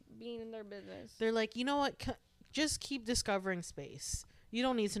keep being in their business. They're like, you know what? Just keep discovering space. You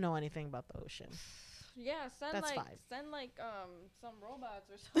don't need to know anything about the ocean. Yeah, send some robots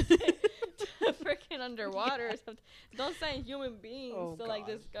or something to freaking underwater or something. Don't send human beings to like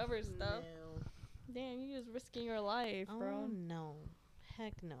discover stuff. No. Damn, you just risking your life, bro. Oh no,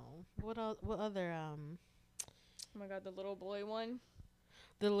 heck no. What other Oh my god, the little boy one.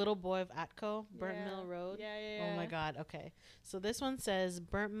 The little boy of Atco, Burnt Mill Road. Yeah. Oh my god. Okay, so this one says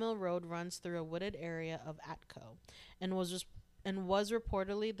Burnt Mill Road runs through a wooded area of Atco, and was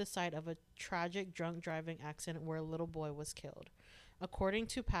reportedly the site of a tragic drunk driving accident where a little boy was killed. According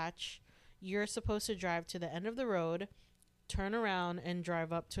to Patch, you're supposed to drive to the end of the road, turn around, and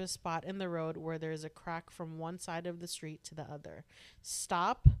drive up to a spot in the road where there's a crack from one side of the street to the other.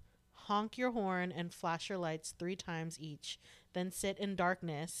 Stop, honk your horn, and flash your lights 3 times each. Then sit in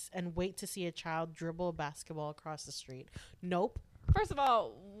darkness and wait to see a child dribble a basketball across the street. Nope. First of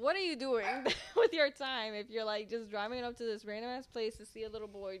all, what are you doing with your time if you're like just driving up to this random ass place to see a little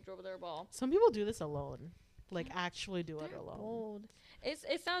boy dribble their ball? Some people do this alone. Like, actually do it alone. Bold.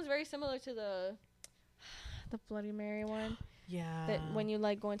 It sounds very similar to the Bloody Mary one. Yeah. That when you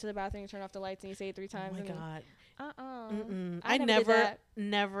like go into the bathroom, you turn off the lights and you say it 3 times. Oh my god. I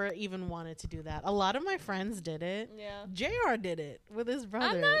never even wanted to do that. A lot of my friends did it. Yeah. JR did it with his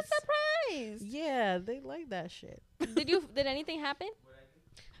brothers. I'm not surprised. Yeah, they like that shit. Did anything happen?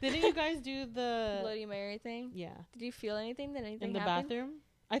 Didn't you guys do the Bloody Mary thing? Yeah. Did you feel anything? Did anything in the happen? bathroom?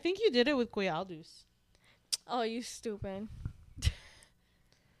 I think you did it with Cuialdus. Oh, you stupid.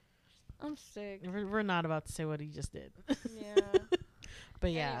 I'm sick. We're not about to say what he just did. Yeah.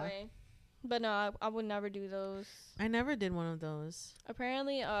 But yeah. Anyway. But no, I would never do those. I never did one of those.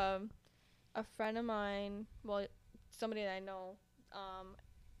 Apparently, a friend of mine, well, somebody that I know,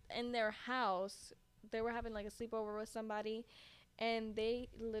 in their house, they were having like a sleepover with somebody, and they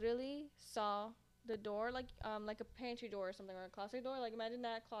literally saw the door, like a pantry door or something, or a closet door. Like, imagine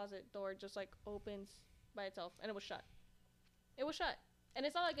that closet door just like opens by itself, and it was shut. It was shut. And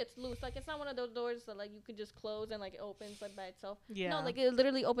it's not like it's loose. Like, it's not one of those doors that like you could just close and like it opens like by itself. Yeah. No, like it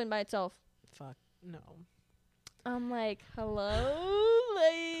literally opened by itself. Fuck no. I'm like, hello,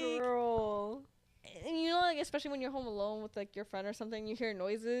 like, girl. And you know, like, especially when you're home alone with like your friend or something, you hear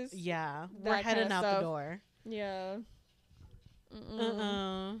noises. Yeah, we're heading out the door. Yeah.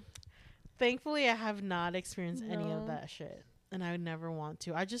 Thankfully, I have not experienced any of that shit, and I would never want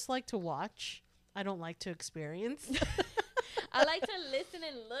to. I just like to watch. I don't like to experience. I like to listen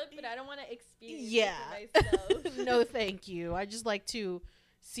and look, but I don't want to experience it myself. No, thank you. I just like to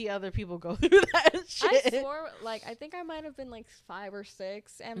see other people go through that shit. I swore, like, I think I might have been like 5 or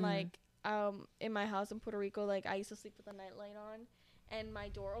 6, and like in my house in Puerto Rico, like, I used to sleep with the nightlight on, and my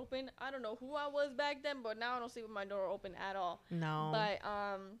door open. I don't know who I was back then, but now I don't sleep with my door open at all. No. But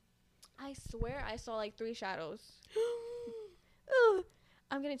I swear I saw like 3 shadows.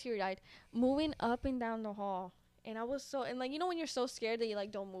 I'm getting teary-eyed, moving up and down the hall. And I was so, and like, you know when you're so scared that you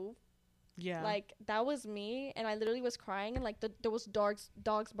like don't move? Yeah. Like, that was me, and I literally was crying, and like there was dogs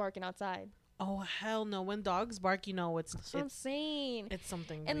barking outside. Oh hell no! When dogs bark, you know it's insane. It's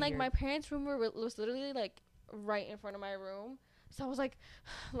something. And weird. like my parents' room was literally like right in front of my room, so I was like,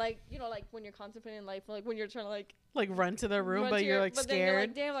 you know, like when you're contemplating life, like when you're trying to like run to their room, but you're like scared. Then you're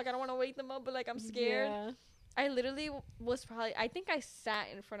like, damn, like I don't want to wake them up, but like I'm scared. Yeah. I literally was I think I sat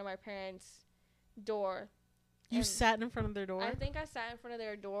in front of my parents' door You sat in front of their door? I think I sat in front of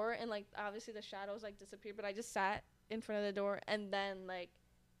their door, and like obviously the shadows like disappeared, but I just sat in front of the door, and then like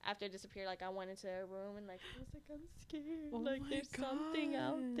after it disappeared, like I went into their room and like I was like, I'm scared, like there's something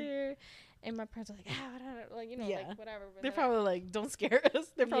out there, and my parents are like, like like whatever. But they're probably like, don't scare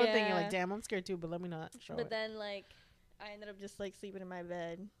us. They're probably thinking like, damn, I'm scared too, but let me not show it. But then like I ended up just like sleeping in my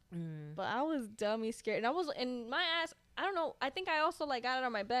bed. But I was dummy scared, and I was in my ass. I don't know. I think I also like got out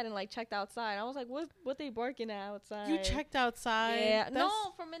of my bed and like checked outside. I was like, what they barking at outside? You checked outside? Yeah. No,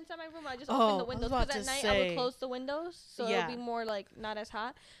 from inside my room. I just opened the windows because at night I would close the windows so it would be more like not as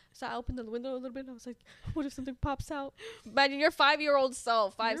hot. So I opened the window a little bit and I was like, what if something pops out? Imagine your 5-year-old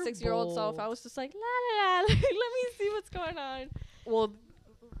self, 6-year-old self. I was just like, la la la, let me see what's going on. Well,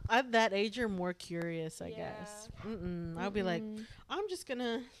 at that age, you're more curious, I guess. I'll be like, I'm just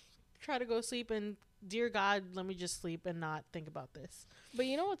gonna try to go sleep, and dear God, let me just sleep and not think about this. But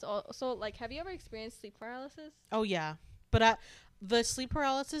you know what's also like, have you ever experienced sleep paralysis? Oh yeah, but the sleep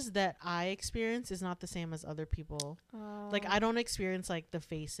paralysis that I experience is not the same as other people. Like I don't experience like the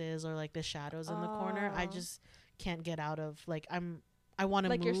faces or like the shadows in the corner. I just can't get out of like I want to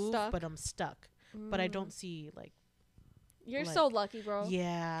like move, but I'm stuck. But I don't see like. You're so lucky, bro.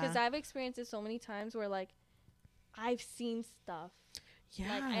 Yeah. Because I've experienced it so many times where like I've seen stuff. Yeah.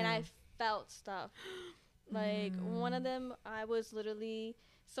 Like, and I felt stuff. Like one of them, I was literally,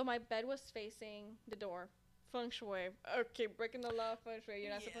 so my bed was facing the door. Feng shui. Okay, breaking the law of feng shui.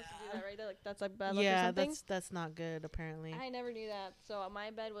 You're not supposed to do that, right? Like that's like bad luck or something. Yeah, that's not good apparently. I never knew that. So my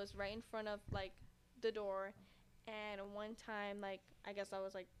bed was right in front of like the door, and one time like I guess I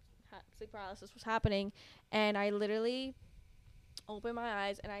was like sleep paralysis was happening, and I literally open my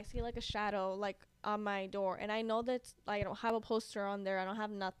eyes and I see like a shadow like on my door, and I know that like I don't have a poster on there, I don't have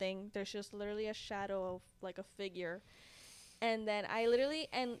nothing, there's just literally a shadow of like a figure. And then I literally,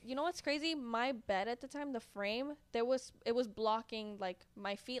 and you know what's crazy, my bed at the time, the frame, it was blocking like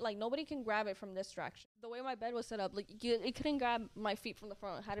my feet, like nobody can grab it from this direction. The way my bed was set up, like it couldn't grab my feet from the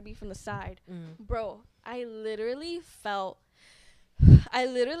front, it had to be from the side. Bro, I literally felt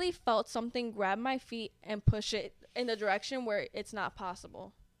something grab my feet and push it in the direction where it's not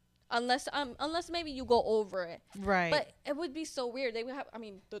possible. Unless maybe you go over it. Right. But it would be so weird.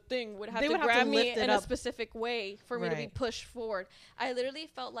 The thing would have to grab me in a specific way for me to be pushed forward. I literally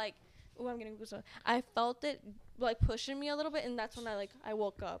felt like, I'm getting goosebumps. I felt it like pushing me a little bit, and that's when I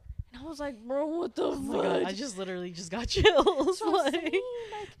woke up. And I was like, bro, what the fuck? My God, I just literally just got chills. Like,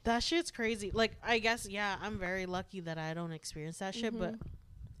 that shit's crazy. Like, I guess, yeah, I'm very lucky that I don't experience that shit, but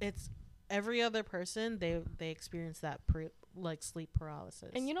it's every other person, they experience that like sleep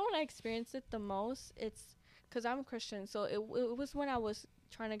paralysis. And you know when I experienced it the most, it's because I'm a Christian, so it was when I was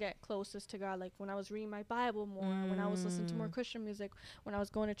trying to get closest to God, like when I was reading my Bible more, when I was listening to more Christian music, when I was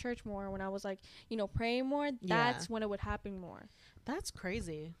going to church more, when I was like, praying more. That's when it would happen more. That's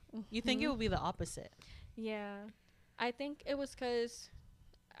crazy. You think it would be the opposite? Yeah, I think it was because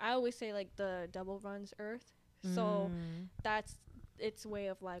I always say like the devil runs earth, so that's its way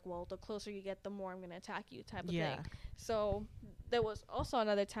of like, well, the closer you get, the more I'm gonna attack you, type of thing. So there was also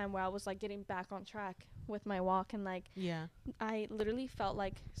another time where I was like getting back on track with my walk, and like I literally felt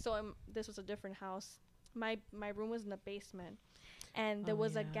like, this was a different house. My room was in the basement, and there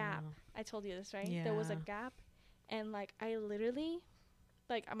was a gap. I told you this, right? There was a gap, and like I literally,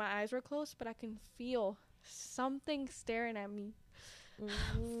 like my eyes were closed, but I can feel something staring at me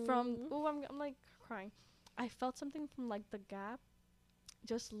from. I'm like crying. I felt something from like the gap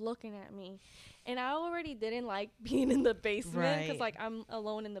just looking at me, and I already didn't like being in the basement because like I'm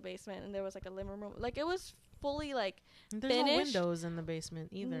alone in the basement, and there was like a living room, like it was fully like there's finished. No windows in the basement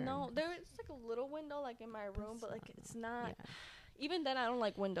either. No, there's like a little window like in my room, but like it's not. Even then I don't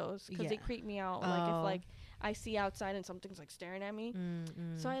like windows because they creep me out. Like if like I see outside and something's like staring at me.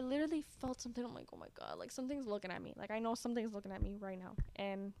 So I literally felt something. I'm like, oh my God, like something's looking at me. Like I know something's looking at me right now,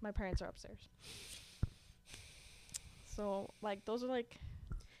 and my parents are upstairs. So like those are like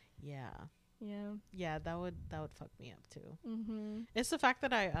that would fuck me up too. It's the fact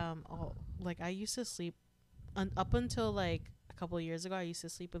that I used to sleep up until like a couple of years ago. I used to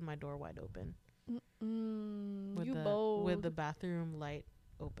sleep with my door wide open, with the bathroom light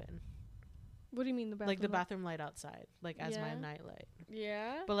open. What do you mean the bathroom? Like the bathroom light outside, like as my night light.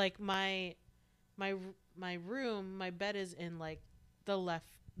 Yeah. But like my room, my bed is in like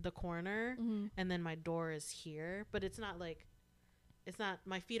the corner, and then my door is here, but it's not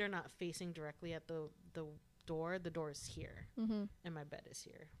my feet are not facing directly at the door. The door is here, and my bed is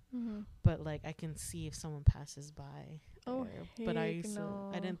here. But like I can see if someone passes by. But I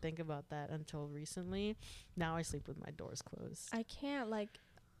didn't think about that until recently. Now I sleep with my doors closed. I can't like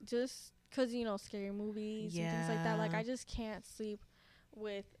just 'cause you know, scary movies and things like that. Like, I just can't sleep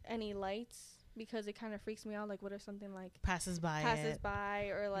with any lights because it kind of freaks me out. Like, what if something like passes by,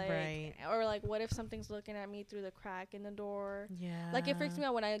 or like, or like, what if something's looking at me through the crack in the door? Yeah. Like, it freaks me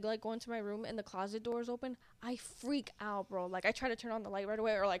out when I like go into my room and the closet door is open. I freak out, bro. Like, I try to turn on the light right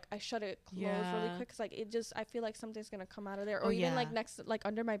away, or like I shut it closed really quick, 'cause like it just, I feel like something's gonna come out of there, or even like next, like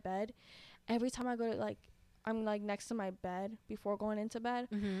under my bed. Every time I go to like, I'm like next to my bed before going into bed.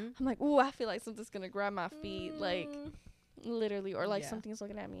 I'm like, ooh, I feel like something's gonna grab my feet, like literally, or like something's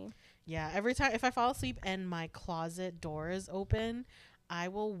looking at me. Yeah, every time if I fall asleep and my closet door is open, I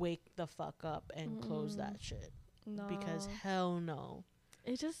will wake the fuck up and close that shit. No. Because hell no.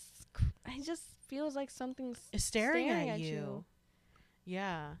 It just feels like something's staring at you.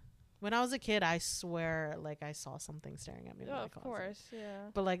 Yeah. When I was a kid, I swear, like, I saw something staring at me. Oh, of course, yeah.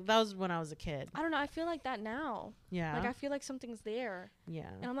 But, like, that was when I was a kid. I don't know. I feel like that now. Yeah. Like, I feel like something's there. Yeah.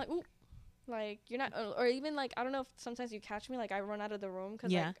 And I'm like, ooh. Like, you're not, or even like, I don't know if sometimes you catch me, like I run out of the room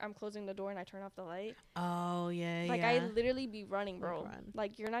because like I'm closing the door and I turn off the light. Oh yeah. Like I literally be running, bro.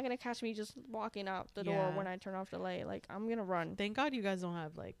 Like you're not gonna catch me just walking out the door when I turn off the light. Like I'm gonna run. Thank God you guys don't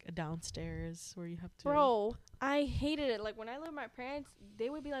have like a downstairs where you have to. Bro, I hated it. Like when I lived with my parents, they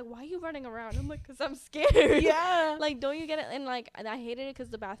would be like, "Why are you running around?" I'm like, "Cause I'm scared." Yeah. Like, don't you get it? And like, I hated it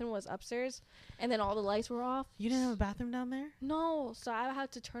because the bathroom was upstairs, and then all the lights were off. You didn't have a bathroom down there? No, so I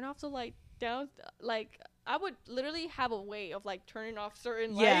had to turn off the light down. Like I would literally have a way of like turning off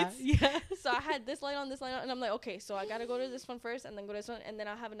certain lights. Yeah. So I had this light on, and I'm like, okay, so I gotta go to this one first, and then go to this one, and then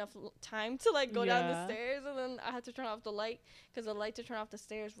I'll have enough time to like go down the stairs, and then I had to turn off the light because the light to turn off the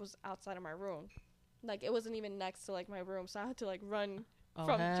stairs was outside of my room. Like it wasn't even next to like my room, so I had to like run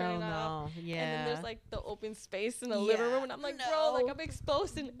from turning off. Yeah. And then there's like the open space in the living room, and I'm like, bro, like I'm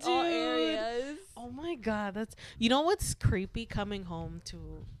exposed in all areas. Oh my God, that's, you know what's creepy, coming home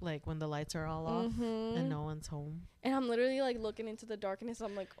to like when the lights are all off and no one's home. And I'm literally like looking into the darkness.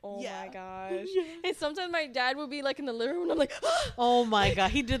 I'm like, oh my gosh. And sometimes my dad would be like in the living room, and I'm like, oh my God,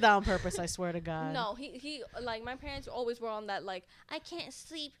 he did that on purpose. I swear to God. No, he like my parents always were on that like I can't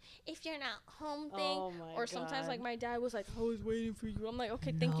sleep if you're not home thing. Oh my or sometimes God. Like my dad was like, I was waiting for you. I'm like,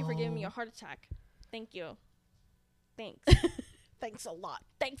 okay, thank you for giving me a heart attack. Thank you. Thanks. Thanks a lot.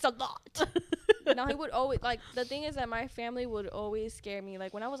 Thanks a lot. No, he would always, like, the thing is that my family would always scare me.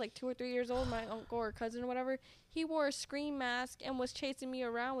 Like, when I was, like, 2 or 3 years old, my uncle or cousin or whatever, he wore a scream mask and was chasing me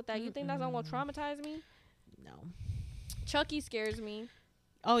around with that. You think that's not going to traumatize me? No. Chucky scares me.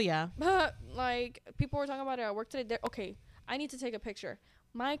 Oh, yeah. But, like, people were talking about it at work today. Okay, I need to take a picture.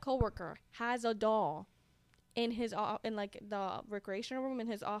 My coworker has a doll in his, in, like, the recreational room in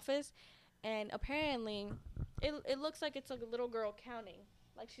his office. And apparently, it looks like it's like a little girl counting.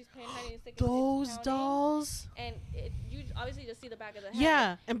 Like she's playing hide and seek. Those dolls. And you obviously just see the back of the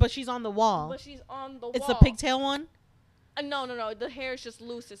head. Yeah, but she's on the wall. But she's on the wall. It's the pigtail one? No. The hair is just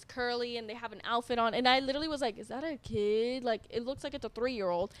loose. It's curly, and they have an outfit on. And I literally was like, is that a kid? Like, it looks like it's a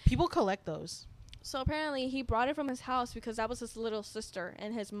 3-year-old. People collect those. So apparently he brought it from his house because that was his little sister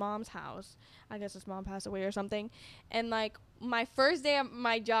in his mom's house. I guess his mom passed away or something. And, like, my first day at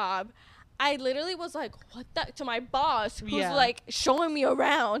my job, I literally was like, what the, to my boss, who's like showing me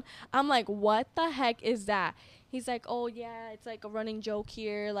around. I'm like, what the heck is that? He's like, oh yeah, it's like a running joke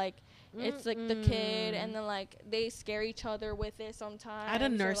here. Like, it's like the kid, and then like they scare each other with it sometimes. At a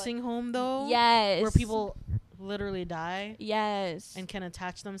nursing home though? Yes. Where people literally die? Yes. And can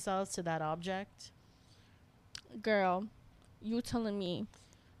attach themselves to that object? Girl, you telling me.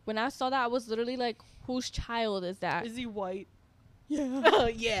 When I saw that, I was literally like, whose child is that? Is he white?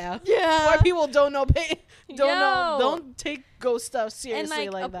 Yeah. Yeah. White people don't know don't take ghost stuff seriously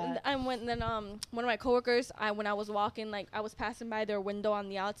and like that. And when then one of my coworkers, when I was walking, like I was passing by their window on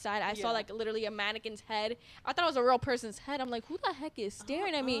the outside, I saw like literally a mannequin's head. I thought it was a real person's head. I'm like, who the heck is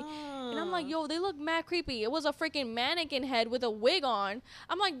staring at me? And I'm like, yo, they look mad creepy. It was a freaking mannequin head with a wig on.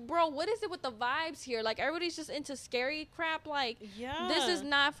 I'm like, bro, what is it with the vibes here? Like everybody's just into scary crap. Like, this is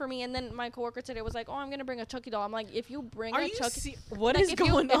not for me. And then my coworker today was like, oh, I'm gonna bring a Chucky doll. I'm like, if you bring a Chucky, what is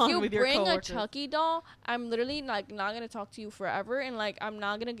going on with your coworkers? If you bring a Chucky doll, I'm literally like not gonna talk to you forever, and like I'm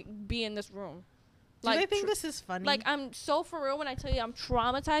not gonna be in this room. Like, do they think this is funny? Like, I'm so for real when I tell you I'm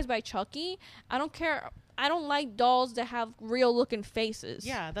traumatized by Chucky. I don't care. I don't like dolls that have real looking faces.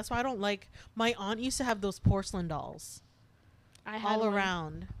 Yeah, that's why I don't like. My aunt used to have those porcelain dolls. I had all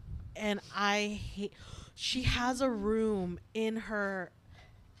around, and I hate. She has a room in her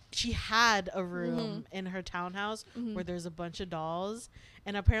she had a room in her townhouse where there's a bunch of dolls,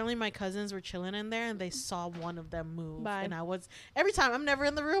 and apparently my cousins were chilling in there and they saw one of them move. Bye. And I was, every time, I'm never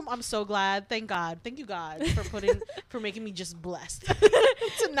in the room. I'm so glad. Thank you God for making me just blessed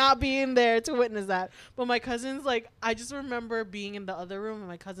to not be in there to witness that. But my cousins, like, I just remember being in the other room and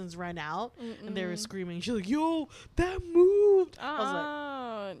my cousins ran out and they were screaming. She's like, yo, that moved. I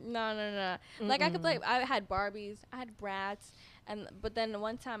was like, no. Like, I could play, I had Barbies, I had Bratz. But then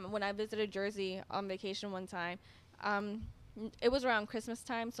one time when I visited Jersey on vacation one time, it was around Christmas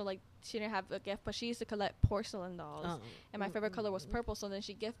time, so like she didn't have a gift, but she used to collect porcelain dolls, and my favorite color was purple. So then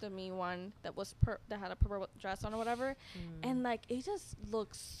she gifted me one that was that had a purple dress on or whatever, and like it just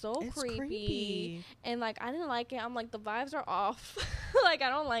looks so creepy, and like I didn't like it. I'm like, the vibes are off, like I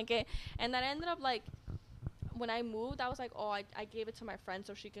don't like it, and that ended up like. When I moved, I was like, oh, I gave it to my friend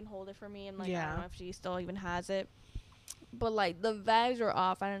so she can hold it for me, and like I don't know if she still even has it. But like the vibes were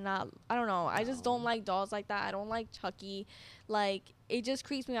off. I don't know. I just don't like dolls like that. I don't like Chucky. Like it just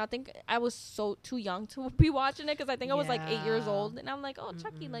creeps me out. I think I was too young to be watching it because I think I was like 8 years old, and I'm like, oh,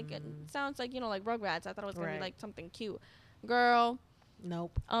 Chucky, like it sounds like, you know, like Rugrats. I thought it was gonna be like something cute. Girl,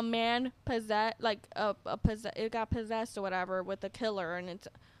 nope. A man possessed, like it got possessed or whatever with a killer, and it's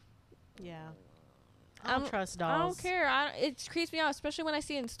I don't trust dolls. I don't care. It creeps me out, especially when I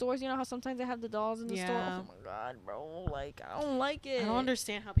see it in stores. You know how sometimes they have the dolls in the store? Oh, my God, bro. Like, I don't like it. I don't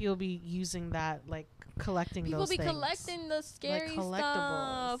understand how people be using that, like, collecting those things. People be collecting the scary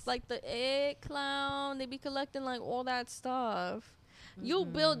stuff. Like the It Clown. They be collecting, like, all that stuff. You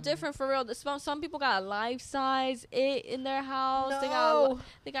build different for real. Some people got life-size It in their house. No.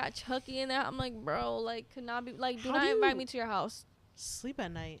 They got Chucky in there. I'm like, bro, like, could not be, like, do not invite me to your house. Sleep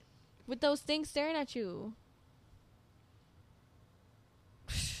at night. With those things staring at you.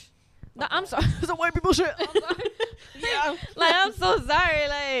 No, I'm sorry. Some white people shit. I'm sorry. Yeah. Like, I'm so sorry.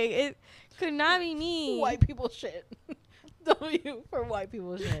 Like, it could not be me. White people shit. W for white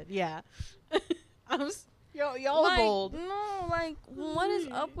people shit. Yeah. Y'all like, are bold. No, like, what is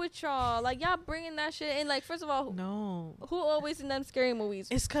up with y'all? Like, y'all bringing that shit in. Like, first of all, no. Who always in them scary movies?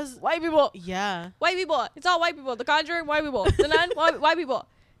 It's because white people. Yeah. White people. It's all white people. The Conjuring, white people. The Nun, white people.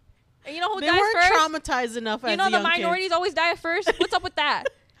 And you know who they dies weren't first? Traumatized enough. You know the minorities kids. Always die at first. What's up with that?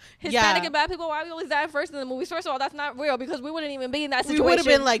 Hispanic and bad people. Why we always die at first in the movies? First of all, that's not real because we wouldn't even be in that situation. We would have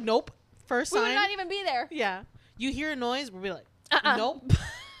been like, nope. First sign. We would not even be there. Yeah. You hear a noise, we'll be like, nope.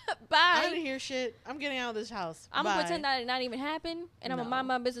 Bye. I didn't hear shit. I'm getting out of this house. I'm gonna pretend that it not even happened, and I'm gonna mind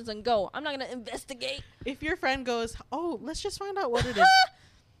my business and go. I'm not gonna investigate. If your friend goes, oh, let's just find out what it is.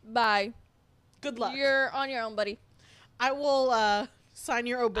 Bye. Good luck. You're on your own, buddy. I will sign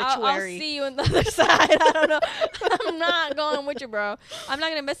your obituary. I'll see you on the other side. I don't know. I'm not going with you, bro. I'm not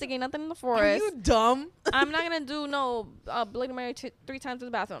gonna investigate nothing in the forest. Are you dumb? I'm not gonna do no Bloody Mary 3 times in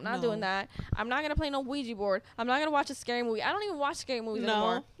the bathroom. Not doing that. I'm not gonna play no Ouija board. I'm not gonna watch a scary movie. I don't even watch scary movies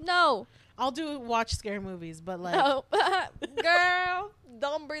anymore. No. I'll watch scary movies, but like, no. Girl,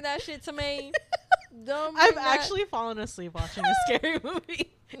 don't bring that shit to me. I've actually fallen asleep watching a scary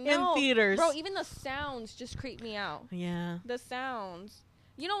movie in theaters. Bro, even the sounds just creep me out. Yeah. The sounds.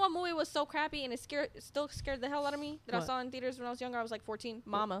 You know what movie was so crappy and it still scared the hell out of me that I saw in theaters when I was younger? I was like 14.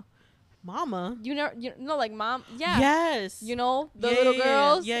 Mama. You know, like Mom. Yeah. Yes. You know, the little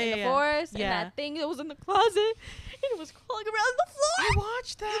girls in the forest and that thing that was in the closet and it was crawling around the floor. I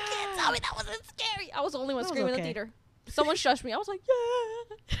watched that. You can't tell me that wasn't scary. I was the only one screaming in the theater. Someone shushed me. I was like,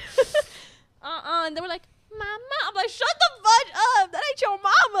 yeah. And they were like, Mama. I'm like, shut the fudge up. That ain't your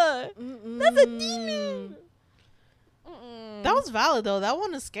mama. That's a demon. That was valid though. That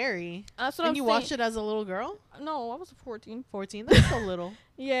one is scary. That's what and you watched it as a little girl? No, I was 14. 14? That's so little.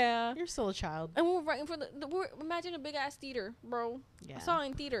 Yeah. You're still a child. And we were right in front of imagine a big ass theater, bro. Yeah. I saw it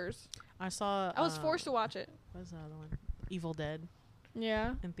in theaters. I was forced to watch it. What's the other one? Evil Dead.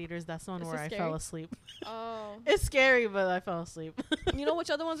 Yeah. In theaters. That's the one where I fell asleep. Oh. It's scary, but I fell asleep. You know which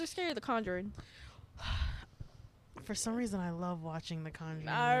other ones are scary? The Conjuring. For some reason, I love watching The Conjuring.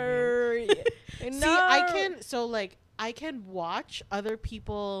 No. See, I can watch other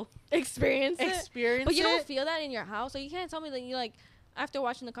people experience it. But you don't feel that in your house. So you can't tell me that you like after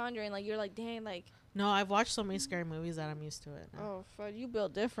watching The Conjuring, like you're like, dang, like. No, I've watched so many scary movies that I'm used to it. Oh, fuck, you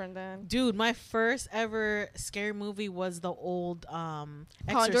built different then. Dude, my first ever scary movie was the old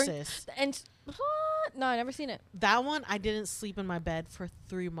Exorcist. And no, I never seen it. That one, I didn't sleep in my bed for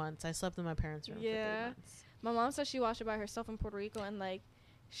 3 months. I slept in my parents' room for 3 months. My mom said she watched it by herself in Puerto Rico, and like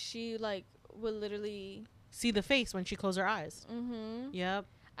she like would literally see the face when she closed her eyes. Mm-hmm. Yep.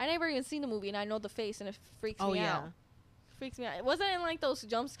 I never even seen the movie, and I know the face, and it freaks me out. freaks me out. It wasn't in like those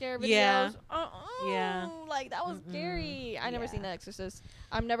jump scare videos. Yeah. Yeah. Like that was scary. I never seen The Exorcist.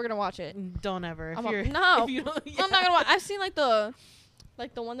 I'm never gonna watch it. Don't ever. No. If you don't, I'm not gonna watch. I've seen like the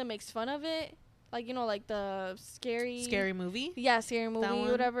one that makes fun of it. Like, you know, like the scary movie? Yeah, scary movie,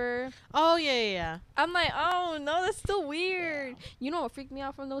 whatever. Oh, yeah. I'm like, oh, no, that's still weird. Yeah. You know what freaked me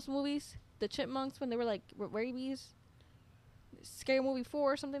out from those movies? The Chipmunks, when they were, like, rabies. Scary Movie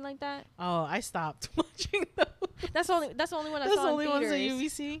 4 or something like that. Oh, I stopped watching those. That's the only one I saw in theaters. That's the only ones that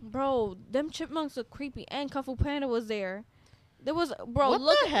UVC? Bro, them Chipmunks look creepy. And Kung Fu Panda was there. There was, bro, what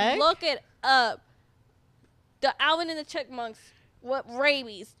look the heck? Look it up. The Alvin and the Chipmunks. What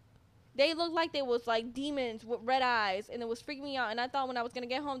rabies? They looked like they was like demons with red eyes, and it was freaking me out. And I thought when I was gonna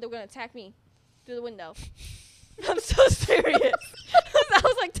get home, they were gonna attack me through the window. I'm so serious. I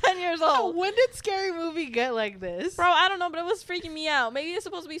was like 10 years old. When did Scary Movie get like this? Bro, I don't know, but it was freaking me out. Maybe it's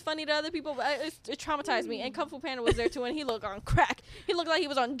supposed to be funny to other people, but it traumatized me. And Kung Fu Panda was there too, and he looked on crack. He looked like he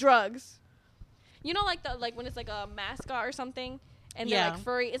was on drugs. You know, like when it's like a mascot or something. And they're like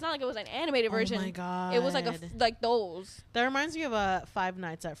furry. It's not like it was an animated version. Oh my god! It was like like those. That reminds me of Five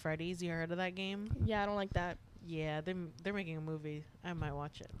Nights at Freddy's. You heard of that game? Yeah, I don't like that. Yeah, they're making a movie. I might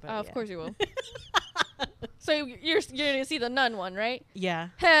watch it. But of course you will. So you're gonna see the Nun one, right? Yeah.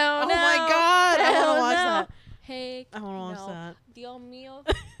 Hell no! Oh my god! I want to watch that. Hey, I want to watch that. Dios mío.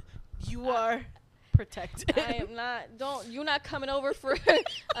 You are protected. I am not. You're not coming over for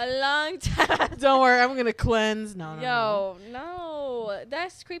a long time. Don't worry, I'm gonna cleanse. No.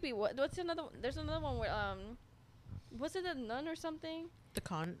 That's creepy. What's another one? There's another one where was it a nun or something?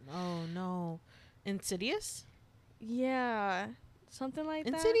 Oh no, Insidious. Yeah, something like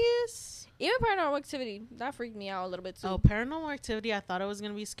that. Insidious. Even Paranormal Activity, that freaked me out a little bit too. Oh, Paranormal Activity. I thought it was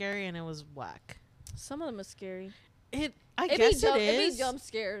gonna be scary, and it was whack. Some of them are scary. I guess it is. It'd be jump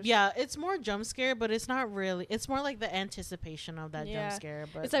scares. Yeah, it's more jump scare, but it's not really. It's more like the anticipation of that jump scare.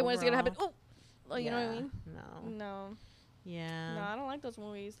 But it's like when it's gonna happen. Oh, you know what I mean? No. Yeah. No, I don't like those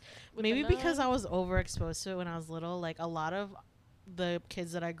movies. Maybe because I was overexposed to it when I was little. Like a lot of the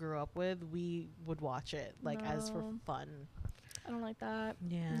kids that I grew up with, we would watch it as for fun. I don't like that.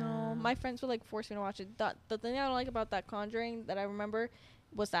 Yeah. No, my friends would like force me to watch it. The thing I don't like about that Conjuring that I remember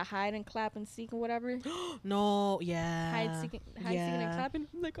was that hide and clap and seek and whatever. No, yeah. Hide, seeking, and clapping.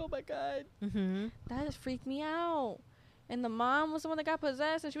 I'm like, oh my god. Mm-hmm. That just freaked me out. And the mom was the one that got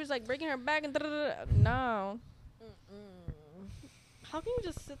possessed, and she was like breaking her back and no. How can you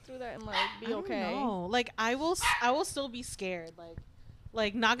just sit through that and like be okay? No, like I will still be scared.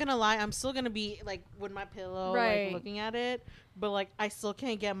 Like not gonna lie, I'm still gonna be like with my pillow, like looking at it. But like I still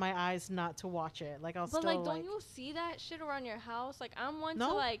can't get my eyes not to watch it. Like But like, don't you see that shit around your house? Like I'm one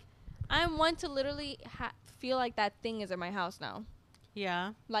to literally feel like that thing is in my house now.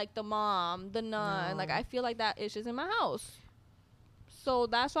 Yeah. Like the mom, the nun. No. Like I feel like that is just in my house. So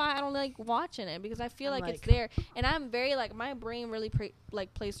that's why I don't like watching it, because I feel like it's there, and I'm very like my brain really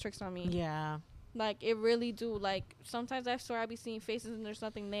plays tricks on me. Yeah. Like it really do. Like sometimes I swear I be seeing faces and there's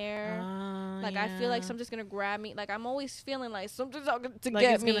nothing there. Like I feel like something's gonna grab me. Like I'm always feeling like something's out to get me.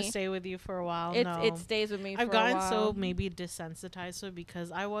 It's gonna stay with you for a while. It stays with me. I've gotten so maybe desensitized to it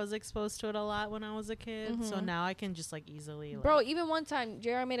because I was exposed to it a lot when I was a kid. Mm-hmm. So now I can just like easily. Bro, even one time,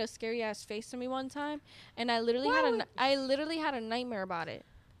 JR made a scary ass face to me one time, and I literally had a nightmare about it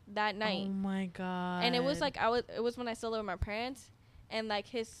that night. Oh my god! And it was like it was when I still lived with my parents. And like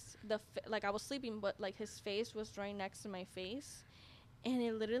I was sleeping, but like his face was right next to my face, and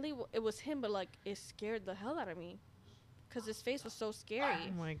it literally it was him, but like it scared the hell out of me, cause his face was so scary.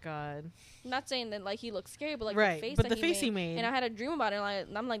 Oh my god! I'm not saying that like he looked scary, but like the face he made. And I had a dream about it,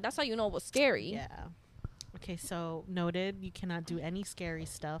 and I'm like, that's how you know it was scary. Yeah. Okay, so noted. You cannot do any scary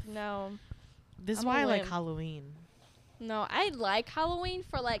stuff. No. This is why I like Halloween. No, I like Halloween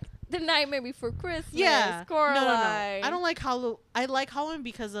for like the Nightmare Before Christmas. Yeah. Coraline. No. I don't like Halloween. I like Halloween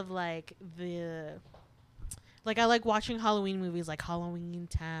because of like I like watching Halloween movies like Halloween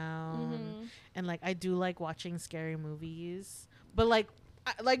Town, and like I do like watching scary movies. But like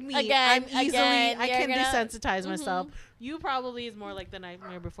me, I can desensitize myself. You probably is more like the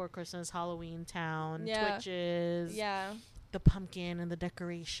Nightmare Before Christmas, Halloween Town, Twitches. Yeah. The pumpkin and the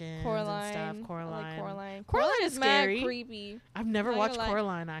decorations and stuff. Coraline. I like Coraline. Coraline is scary. Mad creepy. I've never watched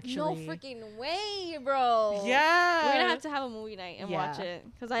Coraline, actually. No freaking way, bro. Yeah. We're going to have a movie night and watch it.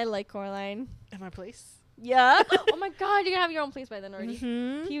 Because I like Coraline. At my place? Yeah. Oh, my God. You're going to have your own place by then already.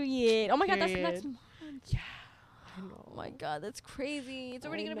 Mm-hmm. Period. Oh, my God. That's next month. Yeah. I know. Oh, my God. That's crazy. It's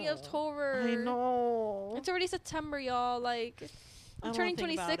already going to be October. I know. It's already September, y'all. Like... I'm turning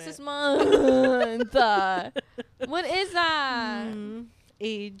 26 this month. What is that?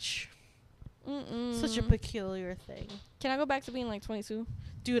 Age. Such a peculiar thing. Can I go back to being like 22?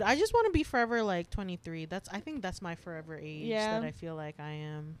 Dude, I just want to be forever like 23. I think that's my forever age that I feel like I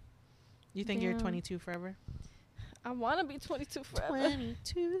am. You think you're 22 forever? I want to be 22 forever.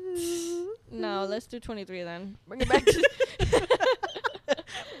 22. No, let's do 23 then. Bring it back to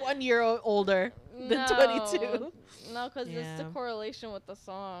 1 year older than 22. No, because it's the correlation with the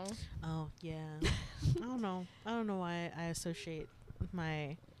song. Oh, yeah. I don't know why I associate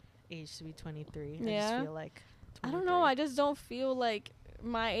my age to be 23. I just feel like 23. I don't know. I just don't feel like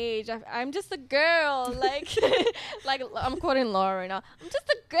my age. I'm just a girl. Like, like I'm quoting Laura right now. I'm just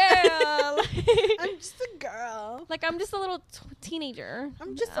a girl. I'm just a girl. Like I'm just a little teenager.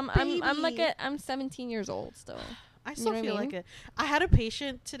 I'm just a baby. I'm 17 years old still. I still feel like it. I had a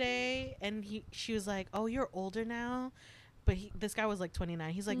patient today, and she was like, "Oh, you're older now," but this guy was like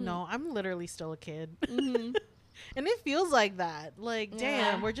 29. He's like, "No, I'm literally still a kid," and it feels like that. Like,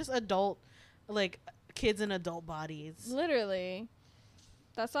 damn, we're just adult, like kids in adult bodies. Literally,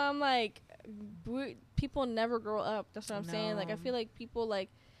 that's why I'm like, people never grow up. That's what I'm saying. Like, I feel like people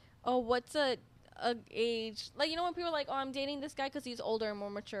like, oh, what's a age? Like, you know when people are like, oh, I'm dating this guy because he's older and more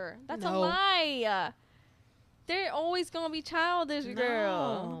mature. That's a lie. They're always gonna be childish,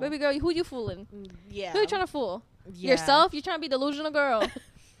 girl. Baby girl, who you fooling? Yeah. Who you trying to fool? Yourself? You trying to be delusional, girl?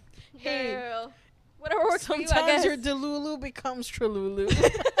 Hey, girl. Whatever works for you, I guess. Sometimes your delulu becomes tralulu.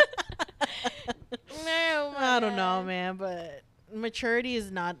 No, I don't know, man, but maturity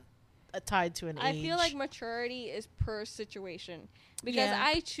is not tied to an age. I feel like maturity is per situation. Because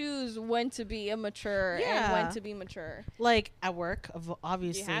I choose when to be immature and when to be mature. Like at work,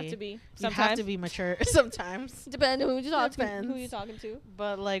 obviously. You have to be. Sometimes. You have to be mature sometimes. Depending who you talking to.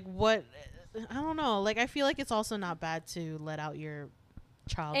 But like I don't know. Like I feel like it's also not bad to let out your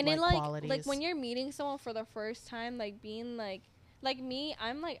childlike qualities. Like when you're meeting someone for the first time, like being like me,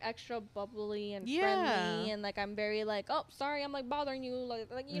 I'm like extra bubbly and friendly, and like I'm very like, oh, sorry, I'm like bothering you, like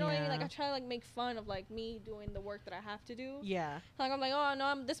you know what I mean? Like I try to like make fun of like me doing the work that I have to do. Yeah. Like I'm like, oh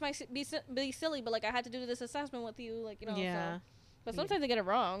no, this might be silly, but like I had to do this assessment with you, like you know. Yeah. So. But sometimes I get it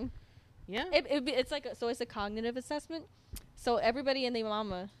wrong. Yeah. It's like so it's a cognitive assessment. So everybody in the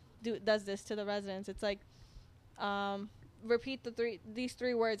mama does this to the residents. It's like, repeat these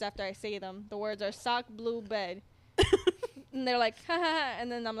three words after I say them. The words are sock, blue, bed. And they're like, ha ha ha.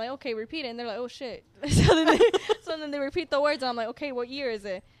 And then I'm like, okay, repeat it. And they're like, oh shit. So then they repeat the words. And I'm like, okay, what year is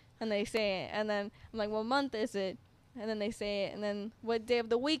it? And they say it. And then I'm like, what month is it? And then they say it. And then what day of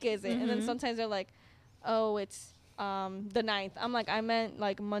the week is it? And then sometimes they're like, oh, it's the 9th. I'm like, I meant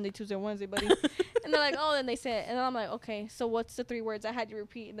like Monday, Tuesday, Wednesday, buddy. And they're like, oh, then they say it. And then I'm like, okay, so what's the 3 words I had you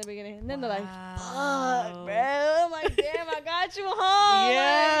repeat in the beginning? And then they're like, fuck, bro. I'm like, damn, I got you home.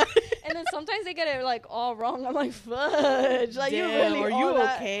 Yeah. Like, and then sometimes they get it like all wrong. I'm like, fudge. Like, damn, you really are you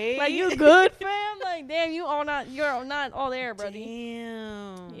okay? Like, you good, fam? Like, damn, you're not all there, buddy.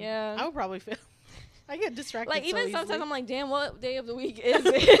 Damn. Yeah. I would probably fail. I get distracted. Like, even easily. sometimes I'm like, damn, what day of the week is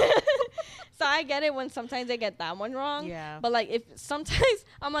it? So I get it when sometimes they get that one wrong. Yeah. But like, if sometimes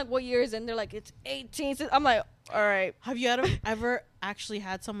I'm like, what year is it? And they're like, it's 18. I'm like, all right. Have you ever actually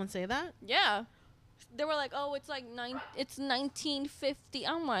had someone say that? Yeah. They were like, oh, it's like it's 1950.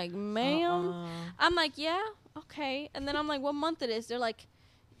 I'm like, ma'am. I'm like, yeah, okay. And then I'm like, what month it is? They're like,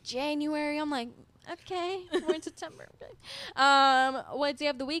 January. I'm like, okay, we're in September. Okay. What day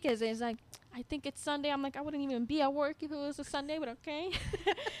of the week is it? It's like, I think it's Sunday. I'm like, I wouldn't even be at work if it was a Sunday, but okay.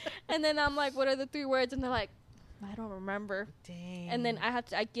 And then I'm like, what are the 3 words? And they're like, I don't remember. Dang. And then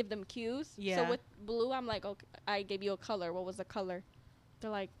I give them cues. Yeah. So with blue, I'm like, okay, I gave you a color. What was the color? They're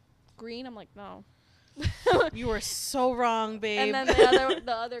like, green. I'm like, no. You were so wrong, babe. And then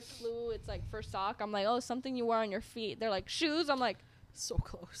the other clue, it's like for sock. I'm like, oh, something you wear on your feet. They're like, shoes. I'm like, so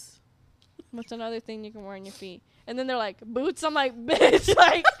close. What's another thing you can wear on your feet? And then they're like, boots. I'm like, bitch,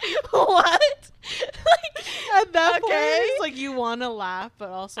 like, what? Like, at that point, it's like you want to laugh, but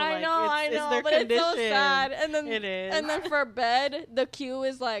also I like, know, it's their but condition. it's so sad. And then it is. And then for bed, the cue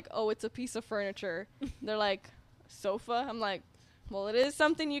is like, oh, it's a piece of furniture. They're like, sofa. I'm like, well, it is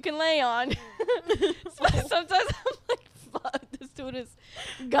something you can lay on. So sometimes I'm like, fuck, this dude is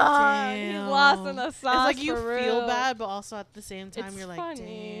gone. Damn. He's lost in the sauce. It's like you for feel real. bad, but also at the same time, It's you're like,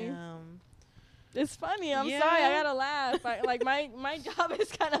 funny. damn. It's funny. I'm sorry. I gotta laugh. Like my job is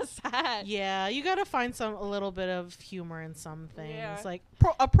kind of sad. Yeah, you gotta find a little bit of humor in some things, Yeah. like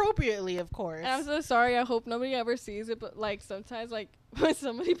appropriately, of course. And I'm so sorry. I hope nobody ever sees it. But like sometimes, like when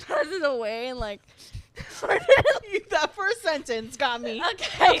somebody passes away, and like that first sentence got me.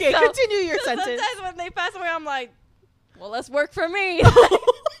 Okay, so continue your sentence. Sometimes when they pass away, I'm like, well, let's work for me.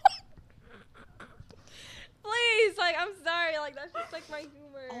 please, like, I'm sorry, like, that's just like my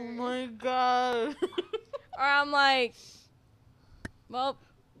humor. Oh my god. Or I'm like, well,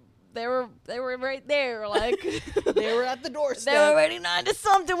 they were right there, like they were at the doorstep. They were already 9 to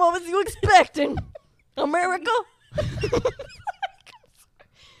something. What was you expecting? America? I'm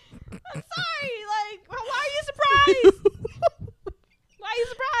sorry. Like, why are you surprised? Why are you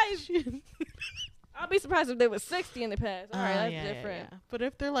surprised? I'll be surprised if they were 60 in the past. All right, that's different. Yeah. But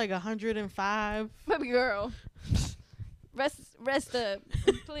if they're like 105, baby girl, rest up,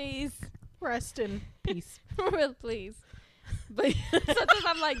 please. Rest in peace. Real please. But sometimes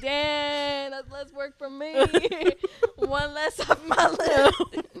I'm like, damn, that's less work for me. One less off my list.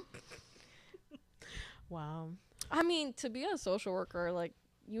 Wow. I mean, to be a social worker, like,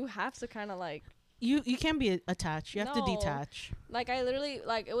 you have to kind of like. You can't be attached. You have to detach. Like, I literally,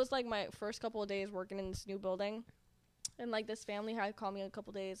 like, it was like my first couple of days working in this new building. And like this family had called me a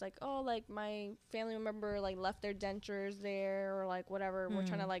couple days, like, oh, like my family member like left their dentures there or like whatever. We're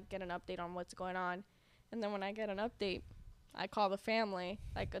trying to like get an update on what's going on. And then when I get an update, I call the family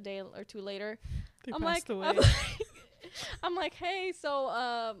like a day or two later. I'm like, I'm like, hey, so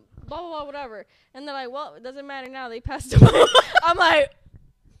blah blah blah whatever. And they're like, well, it doesn't matter now. They passed away. I'm like,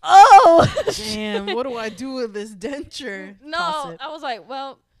 oh damn, what do I do with this denture? No, I was like,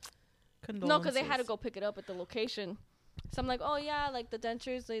 well, no, because they had to go pick it up at the location. So I'm like, oh yeah, like the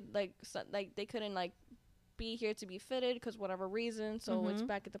dentures, they they couldn't like be here to be fitted because whatever reason. So it's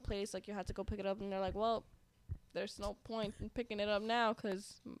back at the place. Like you had to go pick it up, and they're like, well, there's no point in picking it up now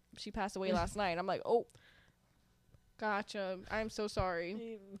because she passed away last night. I'm like, oh, gotcha. I'm so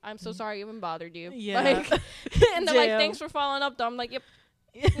sorry. I'm so sorry I even bothered you. Yeah. Like, and they're like, thanks for following up. Though I'm like, yep,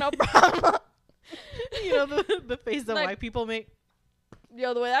 no problem. You know the face that like, white people make.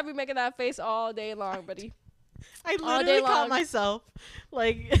 Yo, the way I be making that face all day long, buddy. I literally caught myself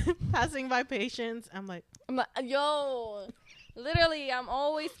like passing by patients. I'm like, yo, literally, I'm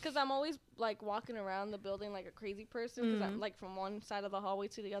always like walking around the building like a crazy person because I'm like from one side of the hallway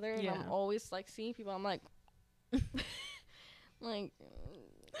to the other, and I'm always like seeing people. I'm like, like,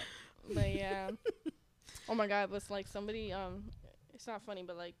 but yeah. Oh my god, was like somebody it's not funny,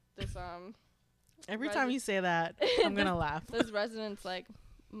 but like this every time you say that, I'm gonna laugh. This resident's like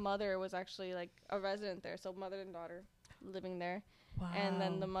mother was actually like a resident there, so mother and daughter living there. Wow. And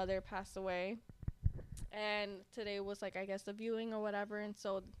then the mother passed away, and today was like I guess the viewing or whatever, and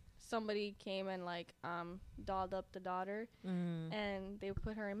so somebody came and like dolled up the daughter, and they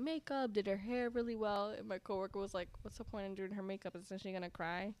put her in makeup, did her hair really well, and my coworker was like, what's the point in doing her makeup? Isn't she gonna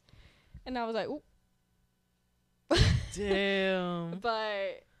cry? And I was like, ooh. Damn.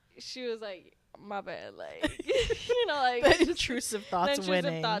 But she was like, my bad, like, you know, like the intrusive thoughts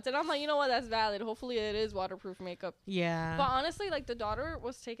winning. And I'm like, you know what, that's valid. Hopefully it is waterproof makeup. Yeah. But honestly, like the daughter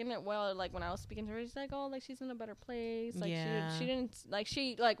was taking it well. Like when I was speaking to her, she's like, oh, like she's in a better place. Like she didn't like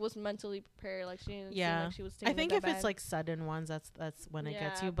she like was mentally prepared. Like she didn't seem like she was taking I think it if bad. It's like sudden ones, that's when it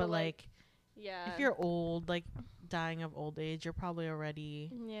gets you. But like if you're old, like dying of old age, you're probably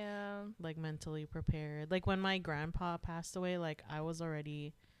already like mentally prepared. Like when my grandpa passed away, like I was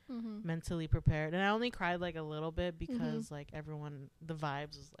already mentally prepared, and I only cried like a little bit because like everyone, the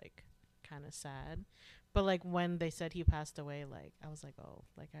vibes was like kind of sad. But like when they said he passed away, like I was like, oh,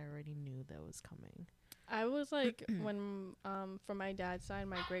 like I already knew that was coming. I was like when from my dad's side,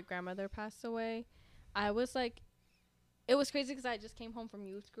 my great grandmother passed away. I was like, it was crazy because I just came home from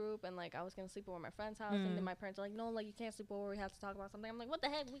youth group, and like I was gonna sleep over at my friend's house, and then my parents were like, no, like you can't sleep over, we have to talk about something. I'm like, what the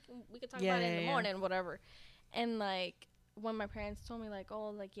heck, we can talk about it in the morning, whatever. And like when my parents told me like,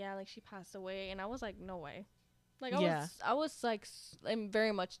 oh, like yeah, like she passed away, and I was like, no way. Like I was like in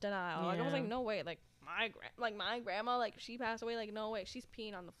very much denial. Like I was like, no way, like my grandma, like she passed away, like no way, she's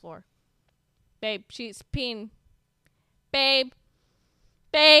peeing on the floor, babe, she's peeing, babe,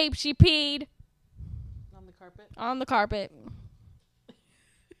 she peed on the carpet.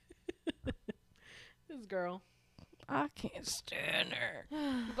 This girl, I can't stand her.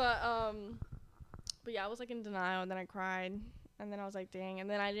 But yeah, I was like in denial, and then I cried, and then I was like, dang. And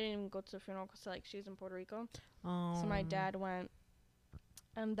then I didn't even go to the funeral because like she was in Puerto Rico. So my dad went,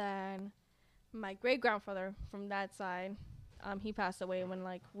 and then my great grandfather from that side, he passed away when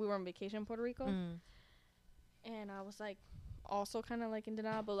like we were on vacation in Puerto Rico. And I was like also kind of like in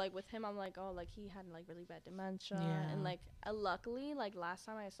denial, but like with him I'm like, oh, like he had like really bad dementia, and like luckily like last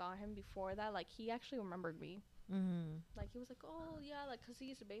time I saw him before that, like he actually remembered me. Like he was like, oh yeah, like because he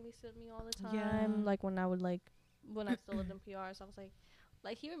used to babysit me all the time, like when I still lived in PR, so I was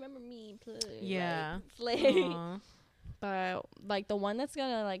like he remembered me, like, but like the one that's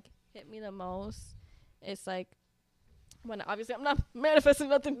gonna like hit me the most is like when obviously I'm not manifesting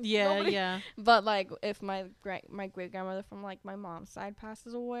nothing. Yeah, nobody. yeah. But like, if my great grandmother from like my mom's side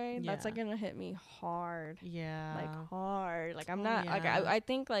passes away, that's like gonna hit me hard. Yeah. Like hard. Like I'm not like I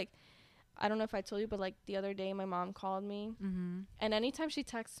think like I don't know if I told you, but like the other day my mom called me, and anytime she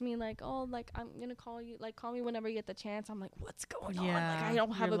texts me like, oh, like I'm gonna call you, like call me whenever you get the chance. I'm like, what's going on? Like I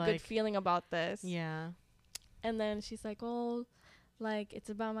don't have a good feeling about this. Yeah. And then she's like, oh, like it's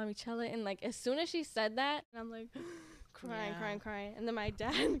about Mommy Chella, and like as soon as she said that, I'm like crying, and then my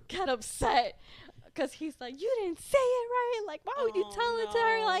dad got upset. Cause he's like, you didn't say it right. Like, why would you tell it to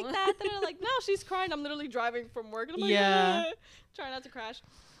her like that? Then I'm like, no, she's crying. I'm literally driving from work. And I'm like, trying not to crash.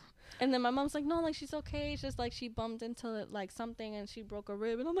 And then my mom's like, no, like she's okay. It's just like she bumped into it, like something and she broke a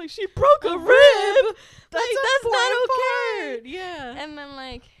rib. And I'm like, she broke a rib. That's not okay. Yeah. And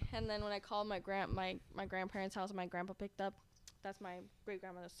then when I called my grandparents' house and my grandpa picked up, that's my great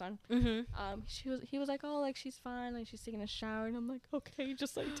grandmother's son. He was like, oh, like she's fine, like she's taking a shower, and I'm like, okay,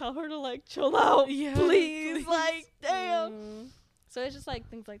 just like tell her to like chill out, please. Like, damn. So it's just like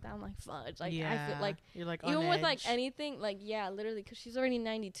things like that. I'm like, fudge. Like I feel like you're like even with edge. like anything, like literally, because she's already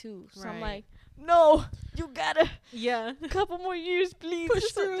 92. So I'm like, no, you gotta a couple more years, please.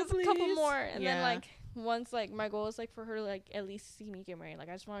 Just a couple more, and then like once like my goal is like for her to like at least see me get married. Like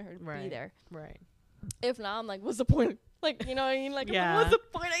I just want her to be there. Right. If not, I'm like, what's the point? Like, you know what I mean? Like, what's the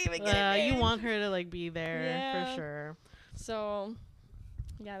point of even getting married? You want her to like be there for sure. So,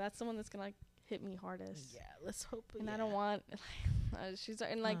 yeah, that's the one that's gonna like hit me hardest. Yeah, let's hope. And I don't want she's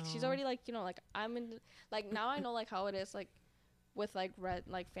already like, you know, like I'm in like now I know like how it is like with like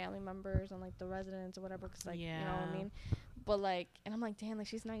like family members and like the residents or whatever, because like you know what I mean. But like, and I'm like, damn, like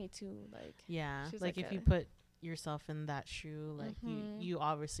she's 92. Like she's like if you put yourself in that shoe, like you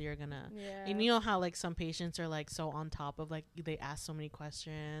obviously are gonna and you know how like some patients are like so on top of like they ask so many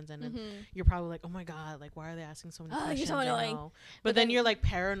questions, and then you're probably like, oh my god, like why are they asking so many questions? You're so annoying. But then you're like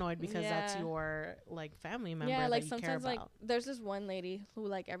paranoid because that's your like family member that like you sometimes care about. Like there's this one lady who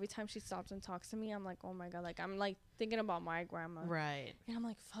like every time she stops and talks to me, I'm like, oh my god, like I'm like thinking about my grandma, right? And I'm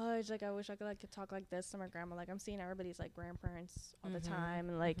like, fudge, like I wish I could like talk like this to my grandma. Like I'm seeing everybody's like grandparents all the time,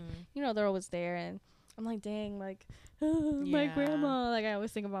 and like you know they're always there, and I'm like, dang, like, my grandma. Like, I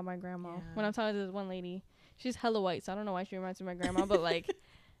always think about my grandma. When I'm talking to this one lady, she's hella white, so I don't know why she reminds me of my grandma, but, like,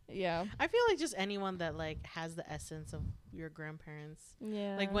 I feel like just anyone that, like, has the essence of your grandparents.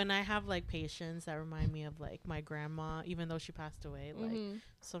 Yeah. Like, when I have, like, patients that remind me of, like, my grandma, even though she passed away, like,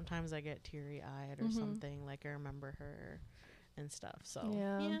 sometimes I get teary-eyed or something. Like, I remember her and stuff, so,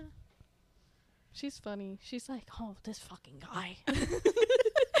 yeah. She's funny. She's like, oh, this fucking guy.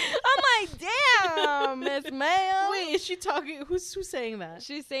 I'm like, damn, Miss Mayo. Wait, is she talking? Who's saying that?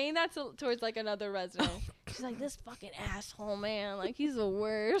 She's saying that towards like another resident. She's like, this fucking asshole, man. Like he's the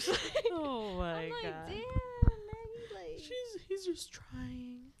worst. Oh my god. I'm like, damn, Maggie. Like, he's just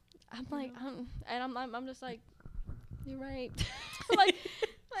trying. I'm like, I'm just like, you're right. like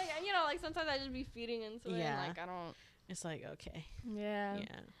you know, like sometimes I just be feeding into it. And, like I don't. It's like okay. Yeah.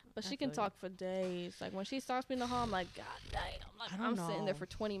 But she can talk for days. Like when she stops me in the hall, I'm like, God dang. I'm sitting there for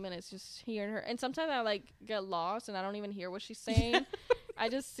 20 minutes just hearing her. And sometimes I like get lost and I don't even hear what she's saying. I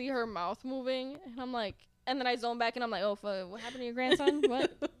just see her mouth moving, and I'm like, and then I zone back and I'm like, oh, what happened to your grandson?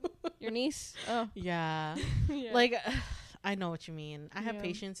 What? Your niece? Oh. Yeah. Like I know what you mean. I have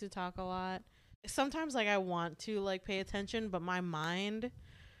patients who talk a lot. Sometimes like I want to like pay attention, but my mind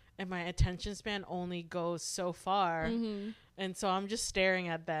and my attention span only goes so far. And so I'm just staring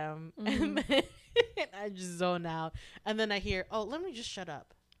at them and then I just zone out. And then I hear, oh, let me just shut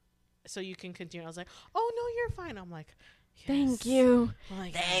up so you can continue. I was like, oh, no, you're fine. I'm like, yes. Thank you.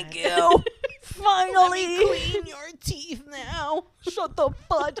 Like, thank you. Finally. Let me clean your teeth now. Shut the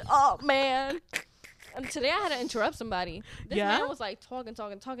fudge up, man. And today I had to interrupt somebody. This man was like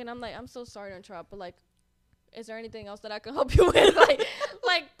talking. I'm like, I'm so sorry to interrupt, but like, is there anything else that I can help you with?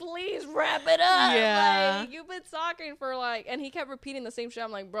 like, please wrap it up. Yeah. Like, you've been talking for like, and he kept repeating the same shit.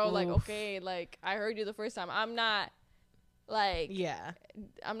 I'm like, bro, like, okay, like, I heard you the first time. I'm not, like,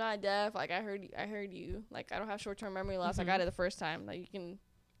 I'm not deaf. Like, I heard you. Like, I don't have short-term memory loss. I got it the first time. Like, you can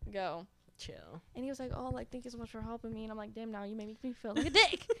go. Chill. And he was like, oh, like, thank you so much for helping me. And I'm like, damn, now you make me feel like a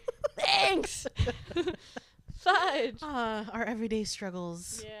dick. Thanks. Fudge. Our everyday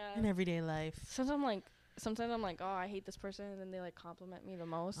struggles in everyday life. Sometimes I'm like, oh, I hate this person, and then they like compliment me the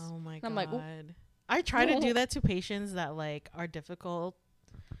most. Oh my god! I'm like, I try to do that to patients that like are difficult,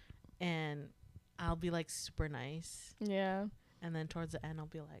 and I'll be like super nice. Yeah. And then towards the end, I'll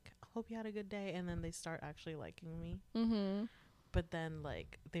be like, I hope you had a good day, and then they start actually liking me. But then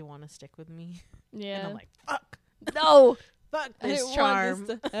like they want to stick with me. Yeah. And I'm like, fuck. No. Fuck this charm.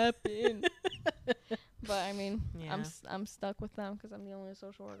 Want this to happen. But I mean, Yeah. I'm stuck with them because I'm the only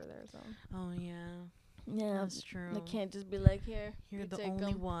social worker there. So. Oh yeah. Yeah, That's true. They can't just be like, here. You're you the take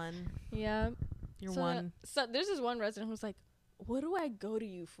only 'em. one. Yeah. You're so, one. So there's this one resident who's like, what do I go to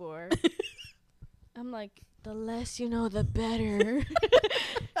you for? I'm like, the less you know, the better.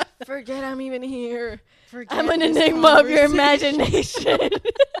 Forget I'm even here. Forget I'm an this enigma of your imagination.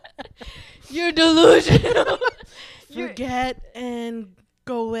 You're delusional. Forget and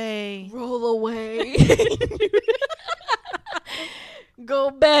go away. Roll away.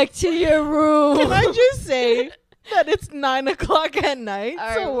 Go back to your room. Can I just say that it's 9:00 at night,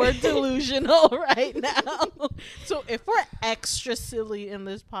 All so right. we're delusional right now. So if we're extra silly in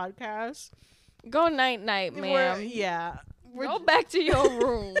this podcast, Go night, ma'am. we're Go back to your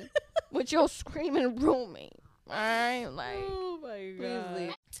room with your screaming roommate. All right, like. Oh my Please god!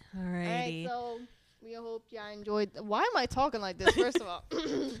 leave. Alrighty, So we hope y'all enjoyed. Why am I talking like this? First of all,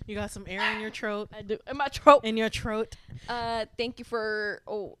 you got some air in your throat. I do in my throat. In your throat. Thank you for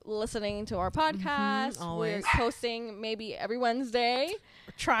listening to our podcast. Always. We're posting maybe every Wednesday.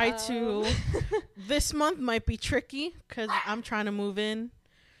 Try to. This month might be tricky because I'm trying to move in,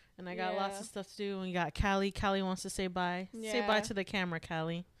 and I got lots of stuff to do. And we got Callie. Callie wants to say bye. Yeah. Say bye to the camera,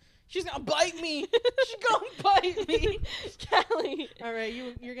 Callie. She's gonna bite me. She's gonna bite me. Callie. All right,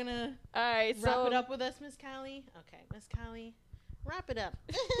 you're gonna All right, wrap it up with us, Miss Callie. Okay, Miss Callie, wrap it up.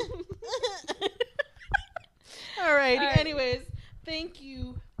 All right. Anyways, thank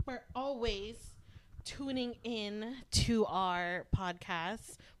you for always tuning in to our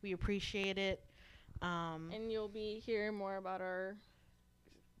podcast. We appreciate it. And you'll be hearing more about our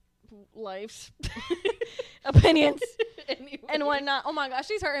lives, opinions, and whatnot. Oh my gosh,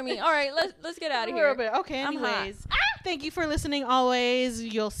 she's hurting me. All right, let's get out of here. Okay. I'm hot. Anyways, thank you for listening. Always,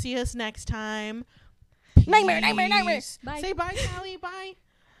 you'll see us next time. Nightmare. Peace. Bye. Say bye, Callie. Bye.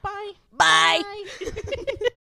 Bye. Bye.